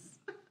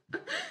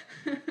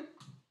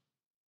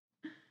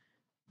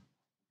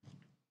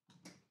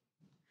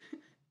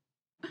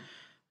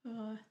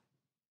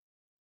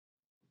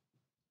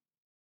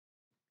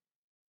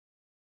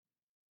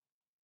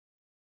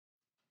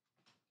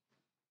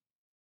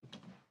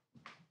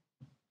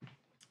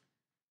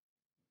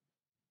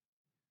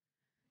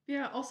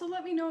 Yeah, also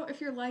let me know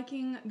if you're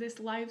liking this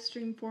live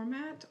stream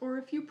format or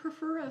if you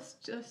prefer us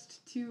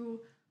just to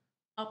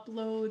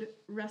upload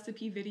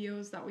recipe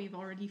videos that we've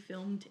already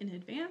filmed in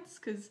advance,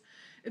 because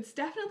it's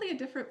definitely a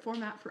different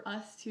format for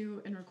us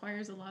too and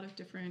requires a lot of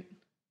different,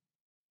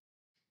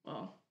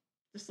 well,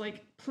 just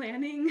like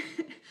planning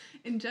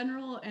in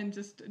general and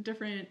just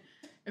different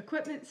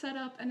equipment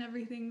setup and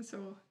everything.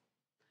 So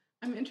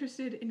I'm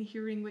interested in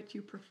hearing what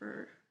you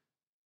prefer.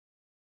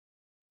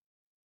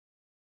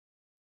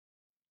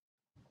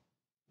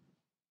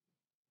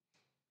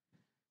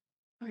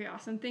 Okay,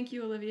 awesome. Thank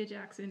you, Olivia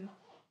Jackson.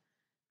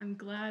 I'm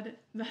glad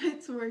that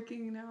it's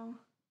working now.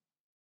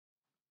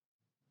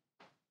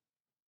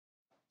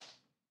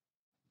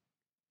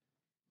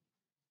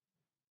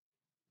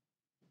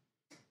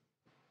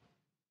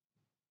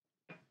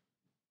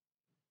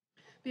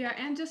 But yeah,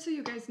 and just so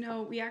you guys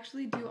know, we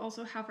actually do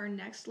also have our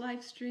next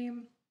live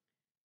stream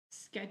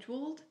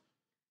scheduled,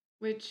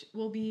 which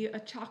will be a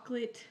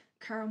chocolate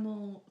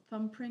caramel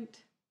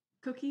thumbprint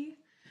cookie.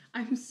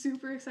 I'm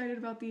super excited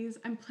about these.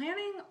 I'm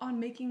planning on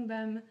making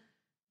them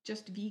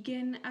just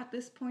vegan at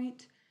this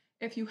point.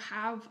 If you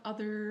have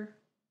other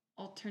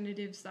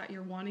alternatives that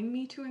you're wanting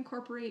me to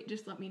incorporate,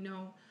 just let me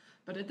know.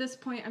 But at this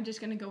point, I'm just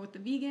gonna go with the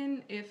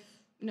vegan. If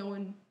no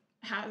one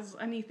has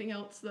anything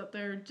else that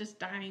they're just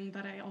dying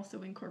that I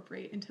also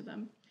incorporate into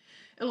them.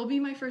 It'll be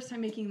my first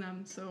time making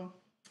them, so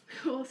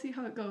we'll see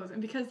how it goes.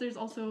 And because there's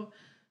also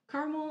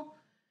caramel,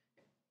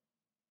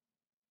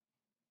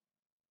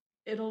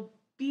 it'll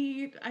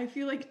be, I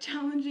feel like,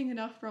 challenging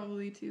enough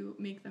probably to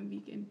make them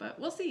vegan, but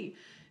we'll see.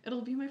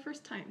 It'll be my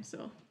first time,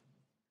 so.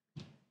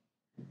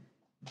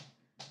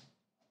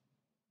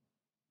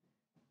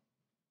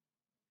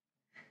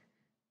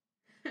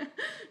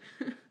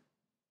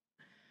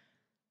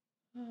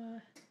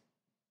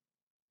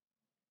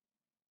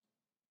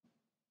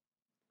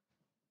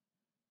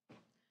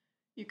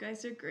 You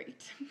guys are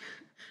great.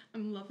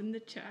 I'm loving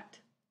the chat.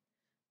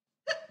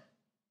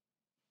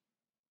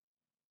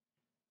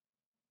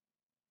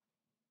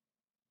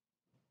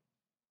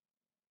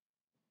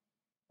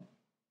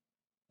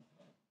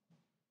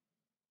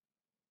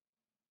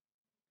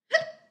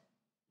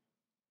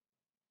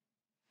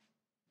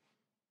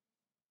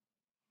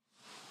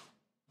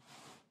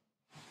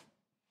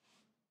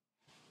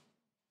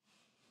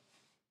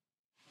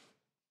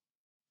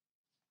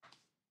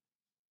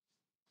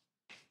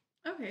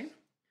 Okay,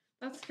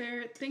 that's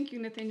fair. Thank you,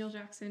 Nathaniel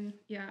Jackson.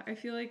 Yeah, I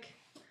feel like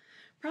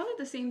probably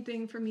the same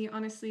thing for me,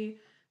 honestly,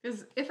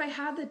 because if I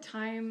had the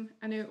time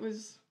and it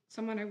was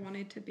someone I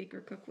wanted to bake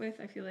or cook with,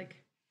 I feel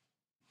like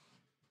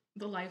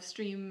the live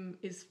stream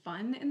is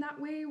fun in that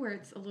way, where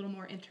it's a little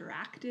more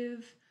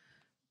interactive,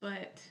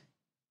 but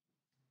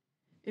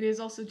it is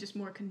also just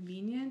more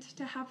convenient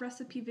to have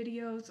recipe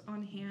videos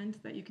on hand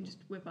that you can just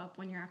whip up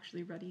when you're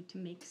actually ready to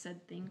make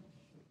said thing.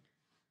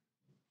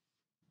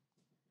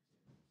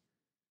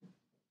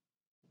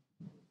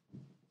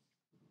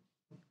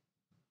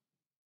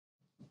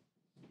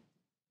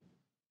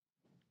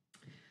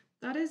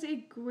 That is a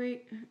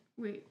great,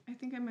 wait, I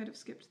think I might have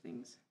skipped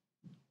things.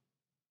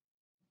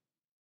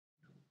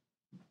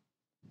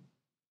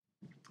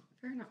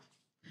 Fair enough.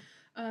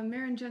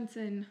 Maren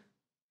Jensen,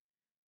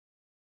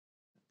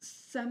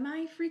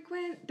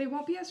 semi-frequent. They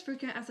won't be as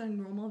frequent as our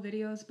normal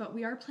videos, but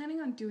we are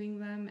planning on doing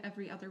them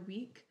every other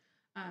week.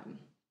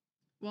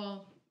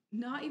 Well,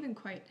 not even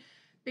quite.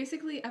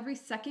 Basically, every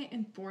second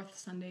and fourth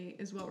Sunday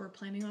is what we're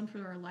planning on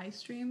for our live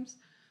streams.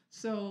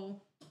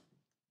 So,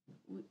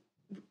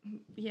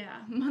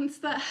 yeah, months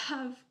that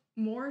have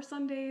more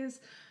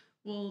Sundays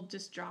will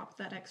just drop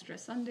that extra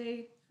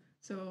Sunday.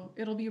 So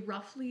it'll be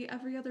roughly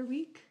every other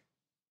week.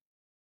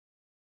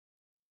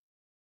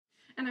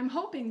 And I'm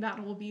hoping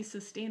that will be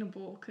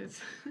sustainable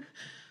because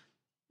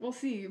we'll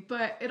see.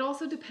 But it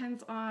also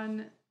depends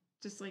on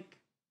just like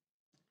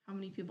how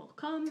many people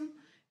come,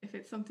 if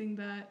it's something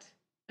that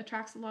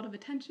attracts a lot of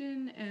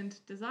attention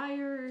and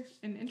desire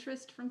and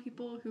interest from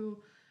people who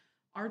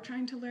are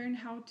trying to learn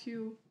how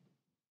to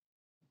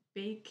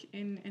bake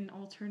in an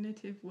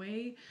alternative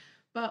way.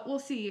 But we'll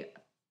see.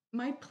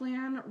 My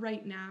plan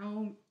right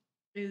now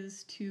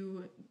is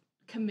to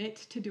commit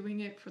to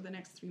doing it for the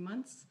next 3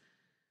 months.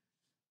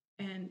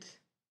 And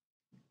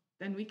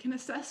then we can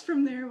assess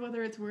from there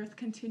whether it's worth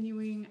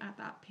continuing at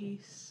that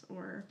pace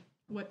or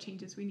what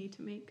changes we need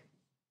to make.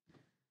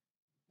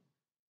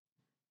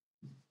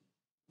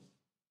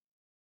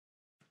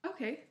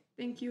 Okay,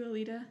 thank you,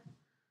 Alita.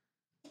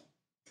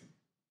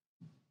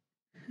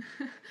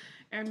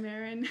 And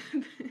Marin.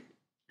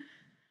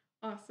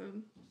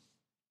 Awesome.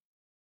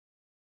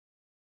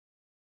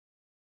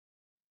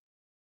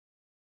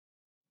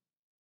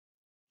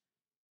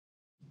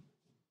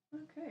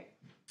 Okay,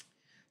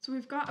 so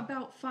we've got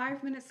about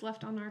 5 minutes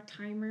left on our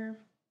timer.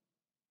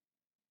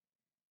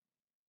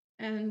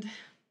 And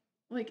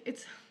like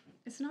it's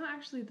not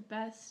actually the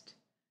best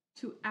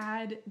to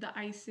add the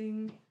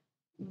icing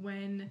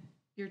when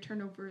your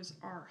turnovers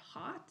are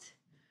hot,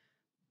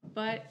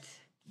 but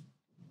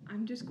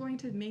I'm just going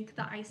to make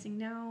the icing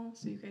now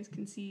so you guys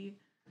can see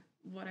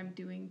what I'm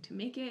doing to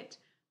make it.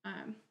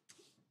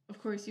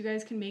 Of course, you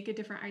guys can make a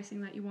different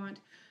icing that you want.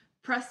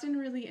 Preston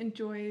really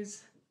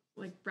enjoys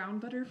like brown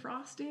butter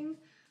frosting,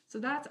 so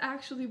that's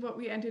actually what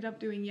we ended up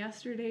doing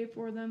yesterday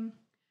for them.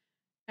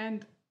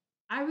 And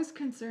I was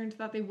concerned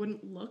that they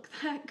wouldn't look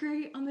that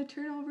great on the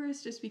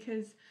turnovers just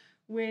because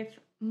with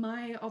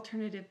my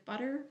alternative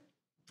butter,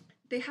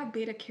 they have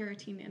beta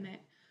carotene in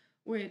it,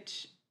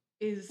 which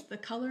is the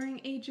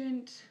coloring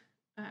agent,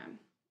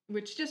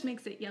 which just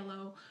makes it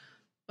yellow.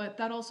 But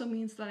that also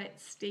means that it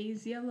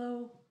stays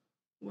yellow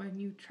when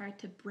you try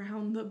to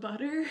brown the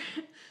butter.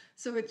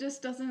 So it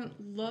just doesn't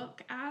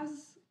look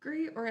as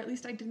great, or at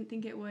least I didn't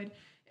think it would.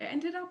 It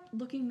ended up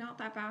looking not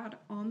that bad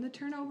on the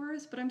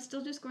turnovers, but I'm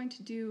still just going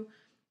to do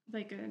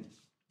like a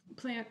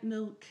plant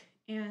milk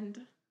and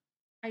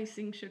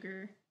icing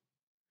sugar.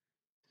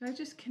 Did I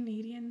just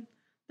Canadian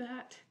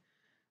that?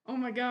 Oh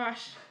my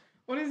gosh,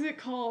 what is it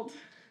called?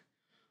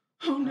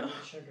 Oh no,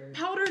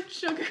 powdered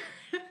sugar.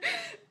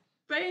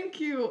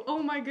 Thank you.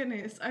 Oh my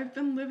goodness, I've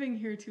been living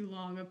here too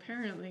long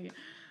apparently.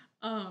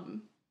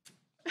 I'm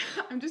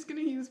just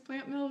gonna use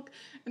plant milk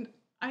and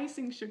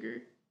icing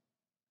sugar.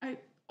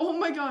 Oh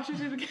my gosh, I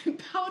did it again.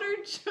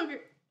 Powdered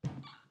sugar.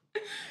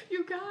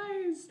 You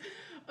guys.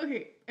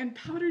 Okay, and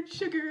powdered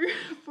sugar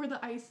for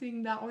the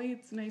icing. That way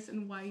it's nice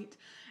and white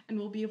and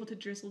we'll be able to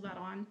drizzle that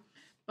on.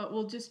 But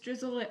we'll just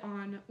drizzle it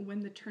on when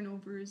the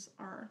turnovers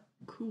are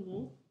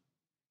cool,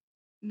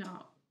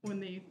 not when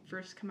they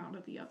first come out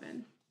of the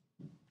oven.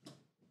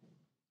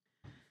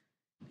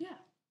 Yeah,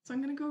 so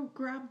I'm gonna go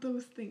grab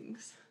those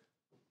things.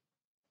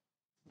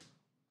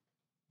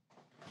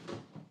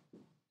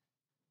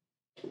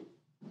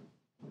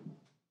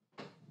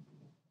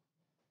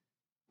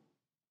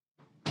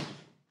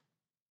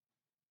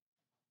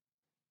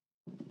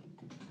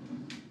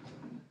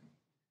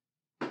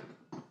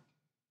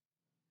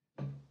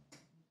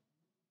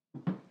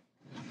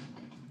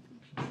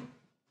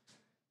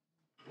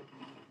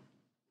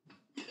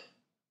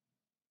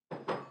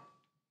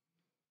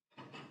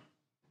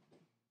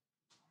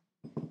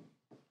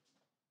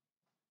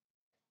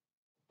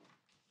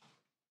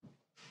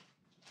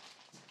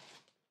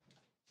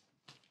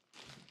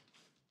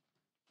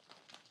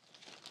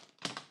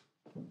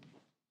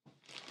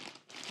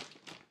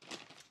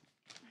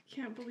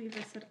 I can't believe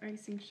I said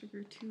icing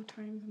sugar 2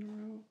 times in a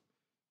row.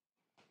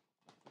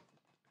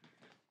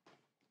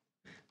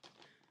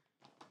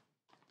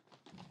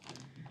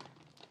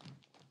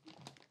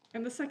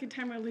 And the second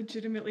time I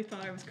legitimately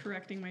thought I was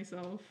correcting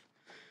myself.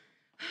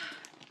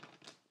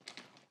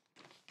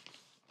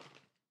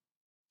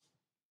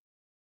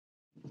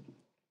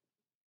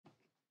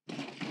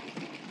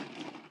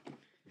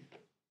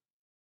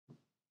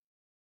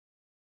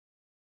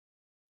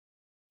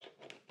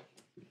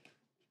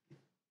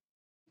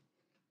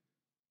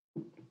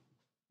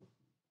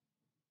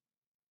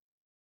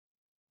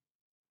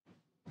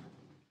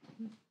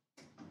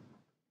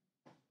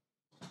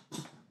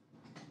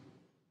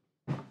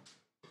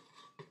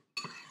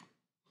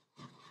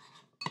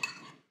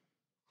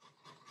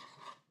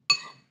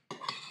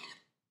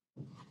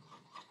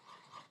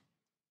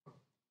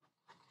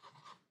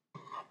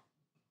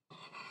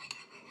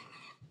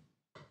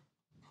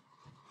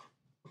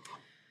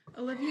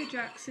 Olivia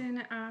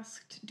Jackson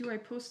asked, do I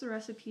post the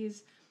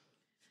recipes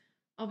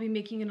I'll be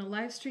making in a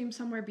live stream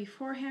somewhere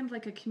beforehand,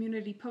 like a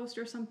community post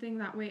or something.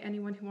 That way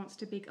anyone who wants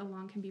to bake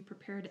along can be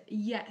prepared.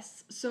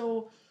 Yes,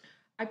 so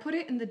I put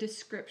it in the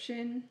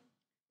description,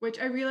 which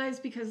I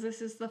realized because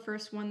this is the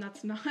first one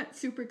that's not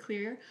super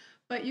clear,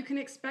 but you can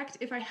expect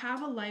if I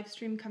have a live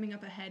stream coming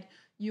up ahead,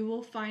 you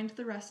will find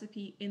the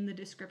recipe in the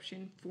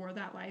description for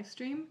that live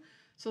stream.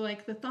 So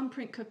like the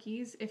thumbprint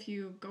cookies, if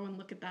you go and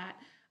look at that,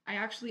 I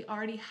actually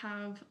already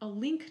have a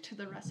link to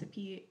the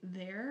recipe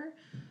there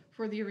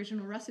for the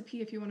original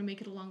recipe if you want to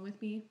make it along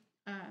with me.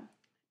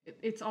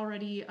 It's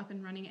already up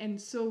and running,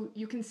 and so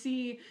you can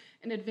see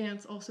in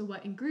advance also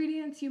what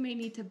ingredients you may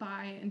need to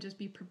buy and just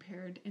be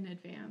prepared in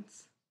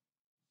advance.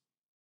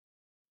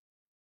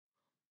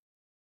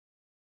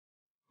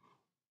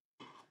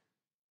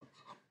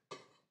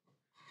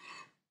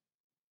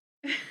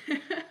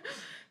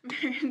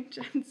 Marion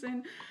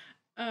Jensen,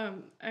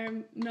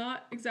 I'm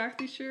not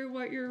exactly sure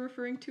what you're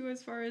referring to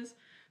as far as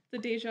the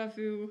deja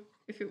vu.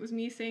 If it was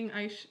me saying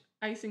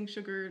icing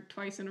sugar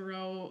twice in a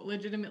row,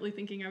 legitimately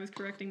thinking I was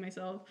correcting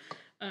myself.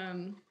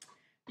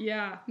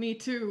 Yeah, me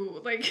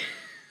too. Like,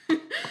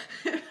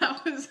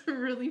 that was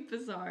really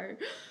bizarre.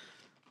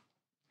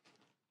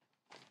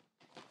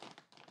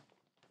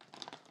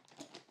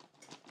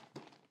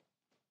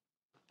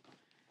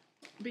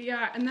 But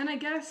yeah, and then I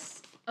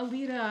guess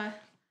Alita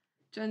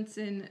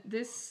Jensen,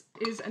 this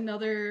is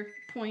another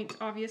point,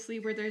 obviously,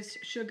 where there's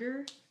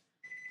sugar.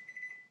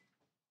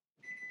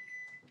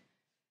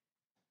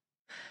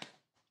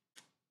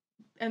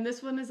 And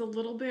this one is a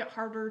little bit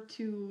harder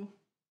to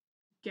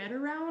get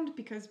around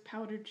because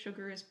powdered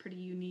sugar is pretty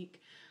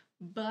unique,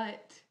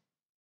 but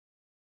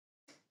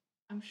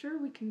I'm sure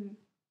we can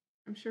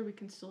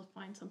still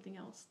find something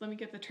else. Let me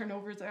get the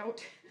turnovers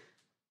out.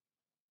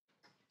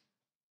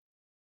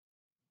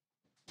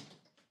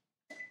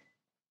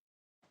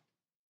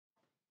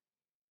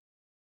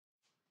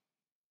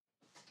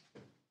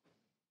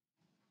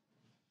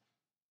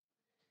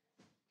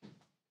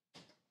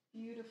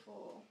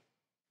 Beautiful.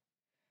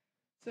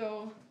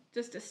 So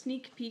just a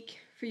sneak peek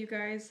for you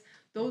guys.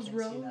 Those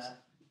rows,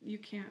 you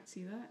can't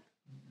see that?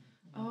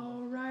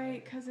 Oh,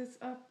 right, because it's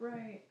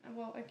upright.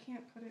 Well, I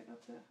can't put it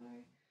up that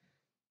high.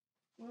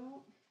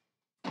 Well,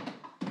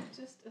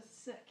 just a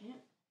second.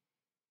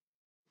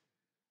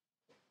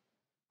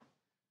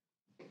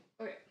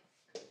 Okay,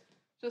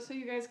 just so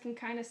you guys can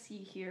kind of see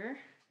here,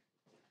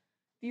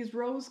 these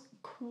rose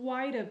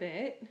quite a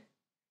bit,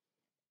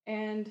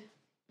 and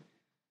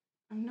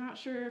I'm not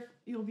sure if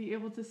you'll be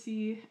able to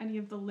see any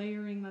of the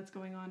layering that's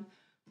going on.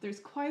 There's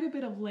quite a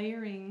bit of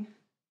layering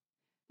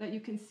that you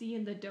can see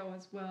in the dough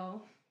as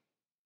well.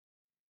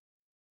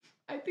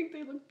 I think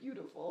they look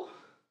beautiful.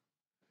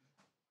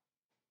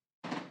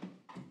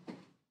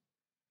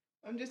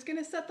 I'm just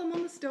gonna set them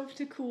on the stove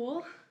to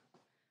cool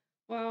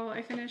while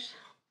I finish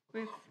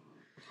with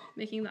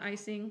making the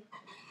icing.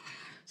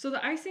 So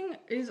the icing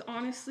is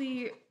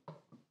honestly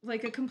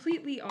like a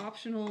completely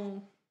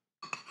optional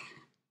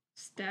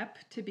step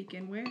to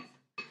begin with.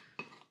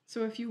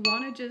 So if you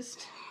want to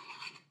just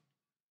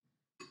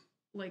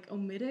like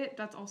omit it,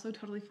 that's also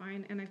totally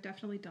fine, and I've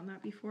definitely done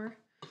that before.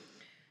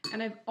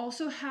 And I've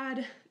also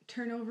had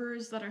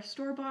turnovers that are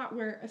store-bought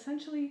where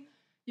essentially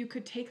you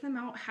could take them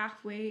out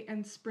halfway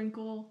and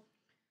sprinkle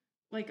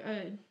like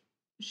a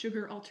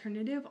sugar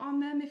alternative on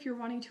them if you're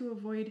wanting to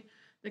avoid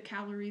the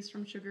calories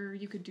from sugar.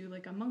 You could do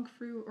like a monk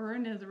fruit or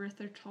an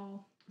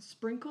erythritol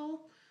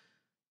sprinkle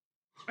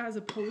as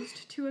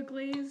opposed to a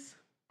glaze.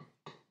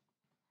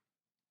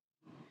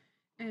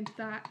 And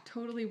that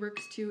totally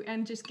works too,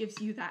 and just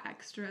gives you that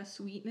extra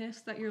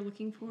sweetness that you're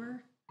looking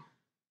for.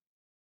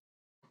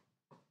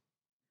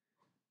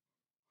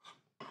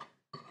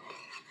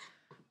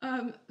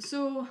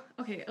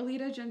 Okay,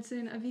 Alita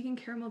Jensen, a vegan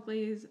caramel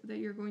glaze that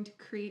you're going to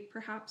create,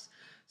 perhaps.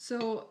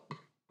 So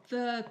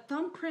the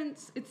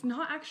thumbprints, it's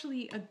not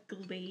actually a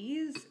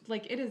glaze,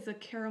 like it is a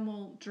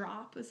caramel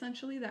drop,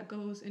 essentially, that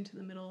goes into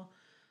the middle.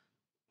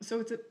 So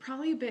it's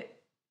probably a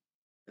bit,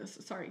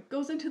 sorry,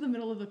 goes into the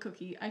middle of the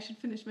cookie. I should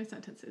finish my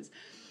sentences.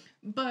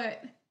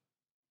 But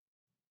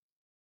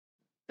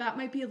that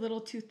might be a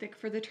little too thick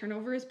for the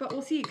turnovers, but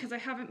we'll see, because I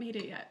haven't made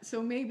it yet.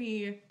 So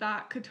maybe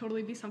that could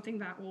totally be something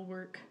that will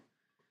work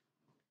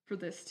for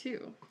this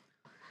too.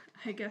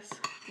 I guess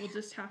we'll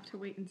just have to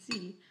wait and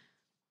see.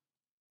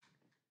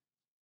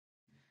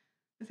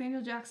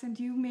 Nathaniel Jackson,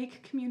 do you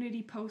make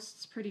community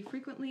posts pretty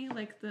frequently,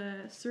 like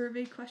the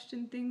survey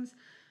question things?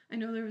 I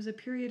know there was a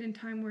period in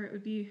time where it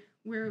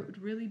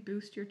would really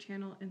boost your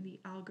channel in the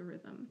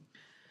algorithm.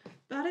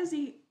 That is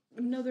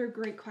another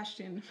great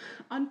question.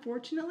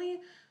 Unfortunately,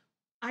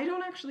 I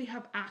don't actually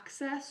have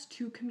access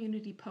to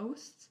community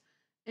posts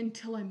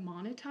until I'm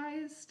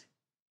monetized,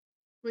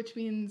 which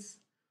means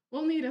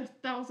we'll need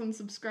 1,000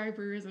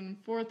 subscribers and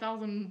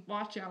 4,000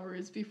 watch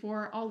hours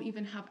before I'll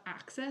even have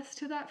access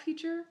to that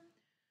feature.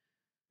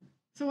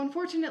 So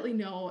unfortunately,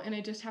 no, and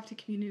I just have to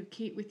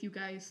communicate with you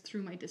guys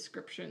through my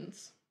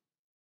descriptions,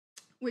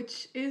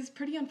 which is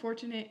pretty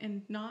unfortunate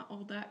and not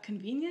all that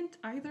convenient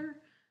either.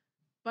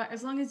 But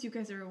as long as you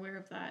guys are aware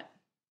of that,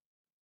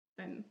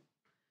 then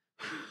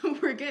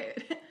we're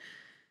good.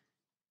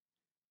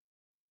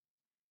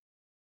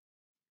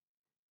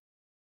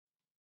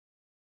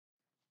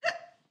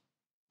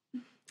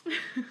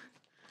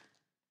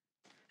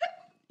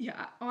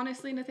 Yeah,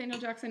 honestly, Nathaniel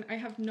Jackson, I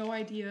have no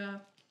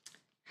idea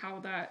how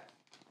that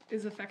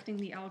is affecting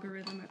the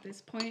algorithm at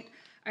this point.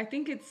 I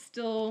think it's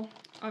still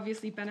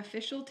obviously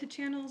beneficial to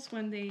channels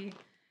when they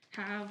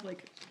have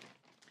like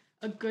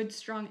a good,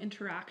 strong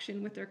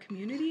interaction with their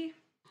community.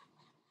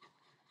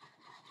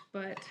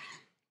 But,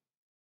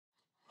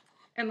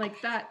 and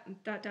like that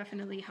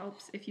definitely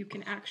helps if you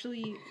can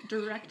actually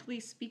directly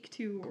speak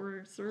to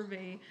or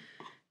survey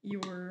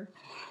your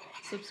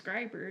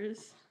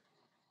subscribers.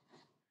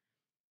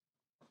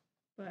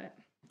 But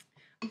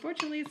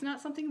unfortunately, it's not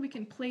something we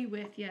can play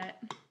with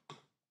yet.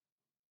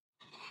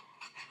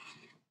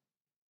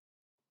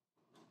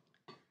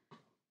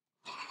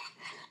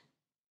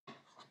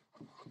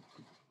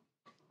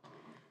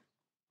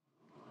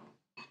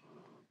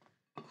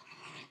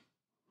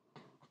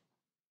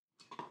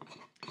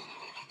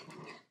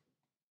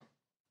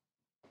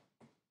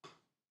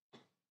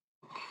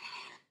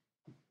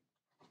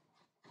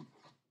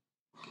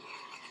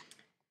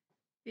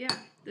 Yeah,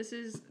 this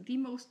is the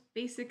most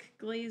basic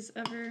glaze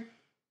ever.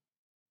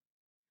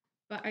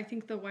 But I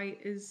think the white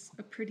is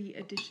a pretty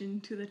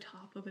addition to the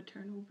top of a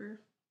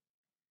turnover,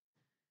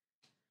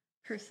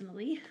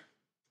 personally.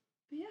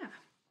 But yeah.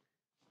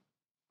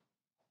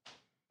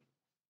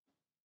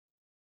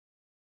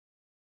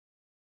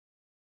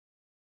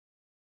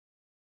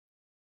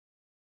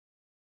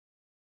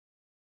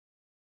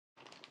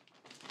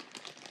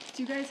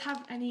 Do you guys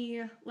have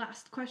any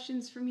last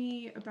questions for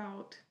me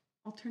about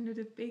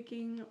alternative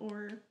baking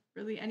or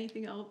really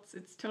anything else?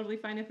 It's totally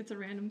fine if it's a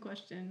random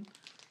question.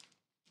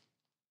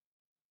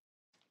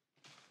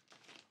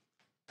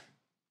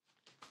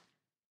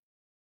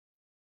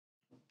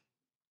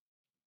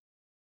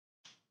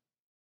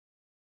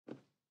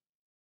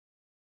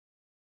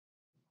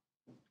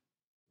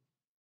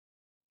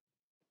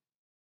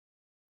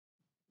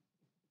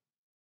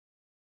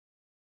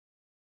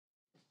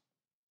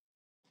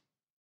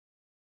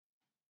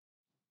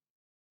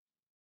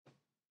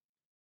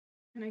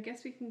 And I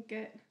guess we can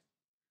get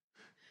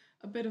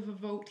a bit of a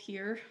vote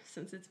here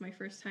since it's my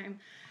first time.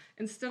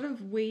 Instead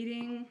of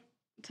waiting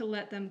to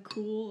let them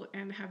cool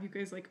and have you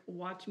guys like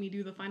watch me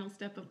do the final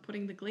step of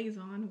putting the glaze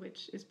on,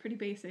 which is pretty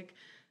basic,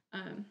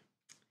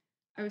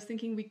 I was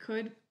thinking we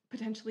could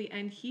potentially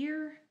end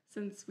here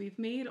since we've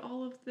made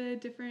all of the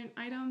different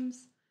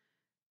items.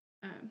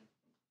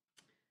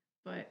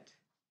 But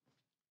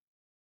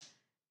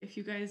if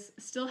you guys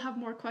still have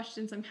more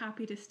questions, I'm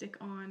happy to stick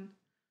on,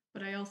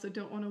 but I also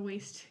don't want to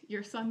waste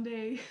your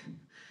Sunday.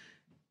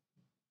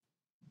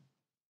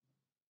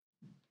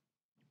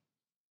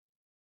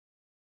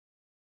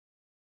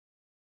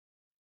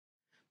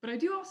 But I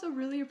do also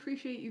really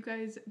appreciate you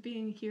guys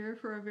being here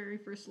for our very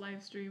first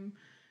live stream.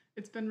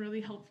 It's been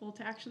really helpful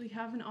to actually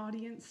have an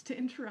audience to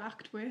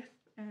interact with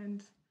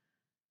and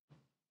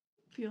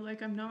feel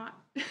like I'm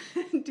not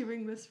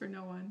doing this for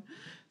no one.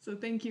 So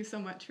thank you so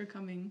much for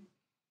coming.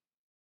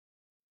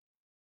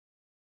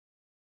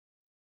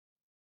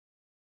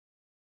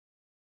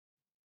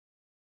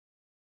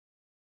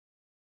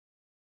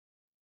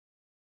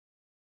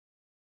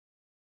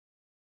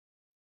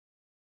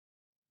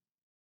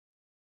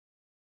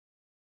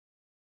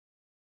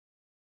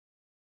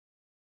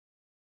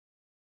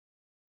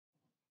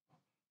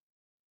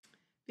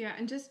 Yeah,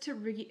 and just to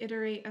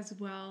reiterate as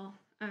well,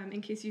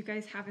 in case you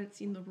guys haven't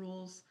seen the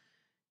rules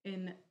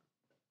in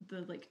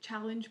the like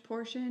challenge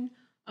portion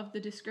of the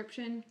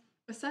description,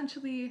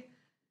 essentially,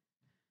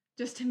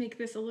 just to make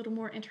this a little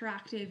more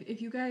interactive,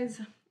 if you guys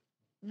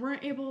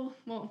weren't able,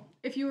 well,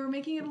 if you were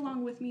making it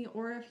along with me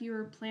or if you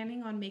were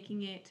planning on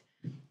making it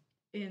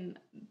in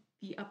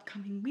the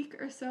upcoming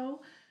week or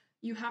so,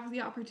 you have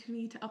the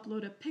opportunity to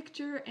upload a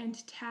picture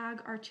and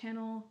tag our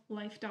channel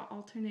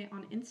life.alternate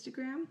on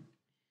Instagram.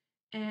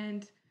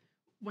 And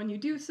when you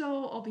do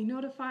so, I'll be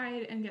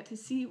notified and get to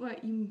see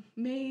what you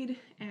made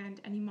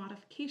and any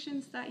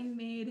modifications that you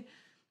made.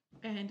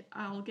 And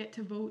I'll get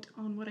to vote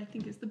on what I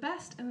think is the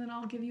best, and then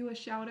I'll give you a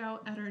shout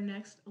out at our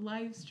next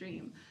live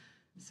stream.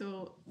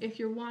 So if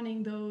you're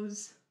wanting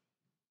those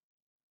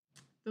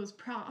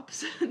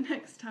props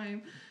next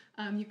time,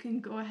 you can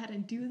go ahead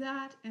and do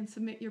that and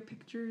submit your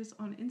pictures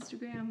on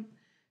Instagram.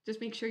 Just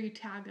make sure you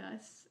tag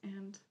us,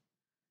 and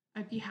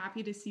I'd be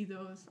happy to see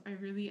those. I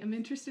really am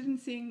interested in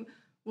seeing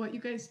what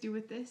you guys do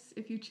with this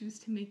if you choose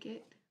to make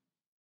it.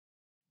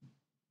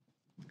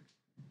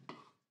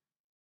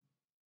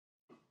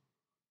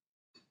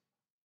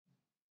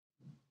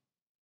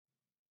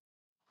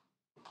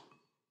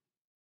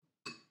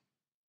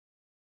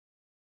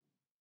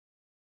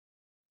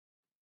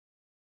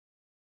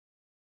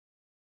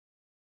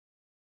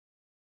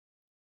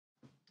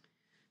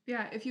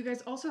 Yeah, if you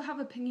guys also have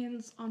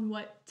opinions on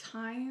what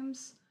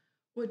times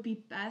would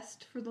be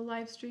best for the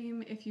live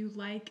stream, if you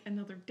like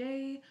another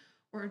day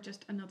or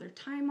just another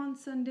time on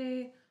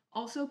Sunday,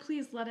 also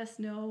please let us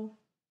know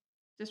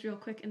just real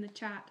quick in the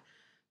chat,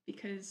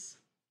 because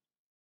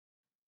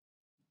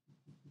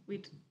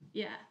we'd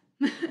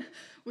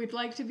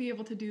like to be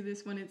able to do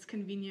this when it's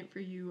convenient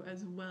for you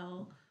as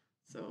well.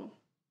 So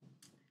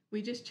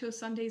We just chose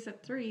Sundays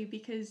at 3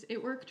 because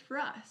it worked for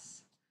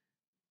us.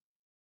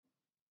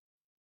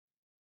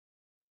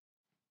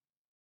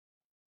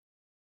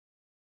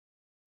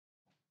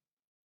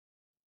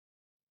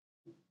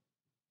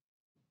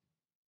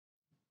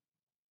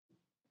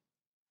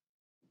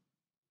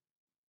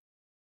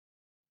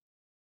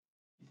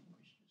 You think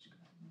we should just go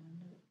ahead and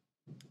end it?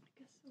 I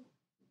guess so.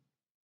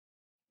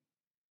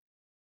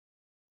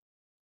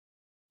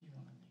 Do you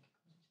want to make a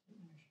closing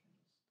statement or should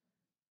I just?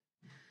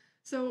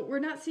 So we're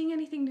not seeing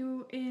anything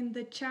new in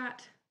the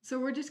chat, so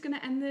we're just gonna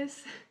end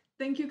this.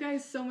 Thank you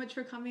guys so much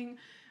for coming.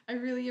 I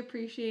really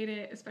appreciate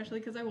it, especially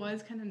because I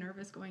was kind of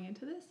nervous going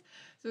into this.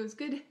 So it's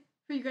good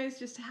for you guys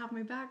just to have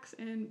my backs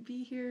and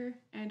be here,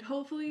 and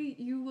hopefully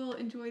you will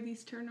enjoy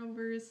these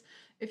turnovers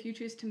if you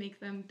choose to make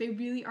them. They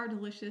really are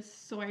delicious,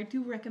 so I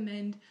do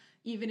recommend,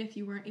 even if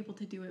you weren't able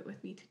to do it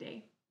with me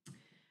today.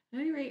 At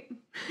any rate,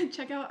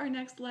 check out our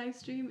next live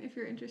stream if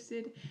you're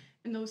interested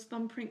in those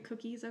thumbprint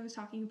cookies I was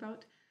talking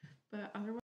about. But otherwise,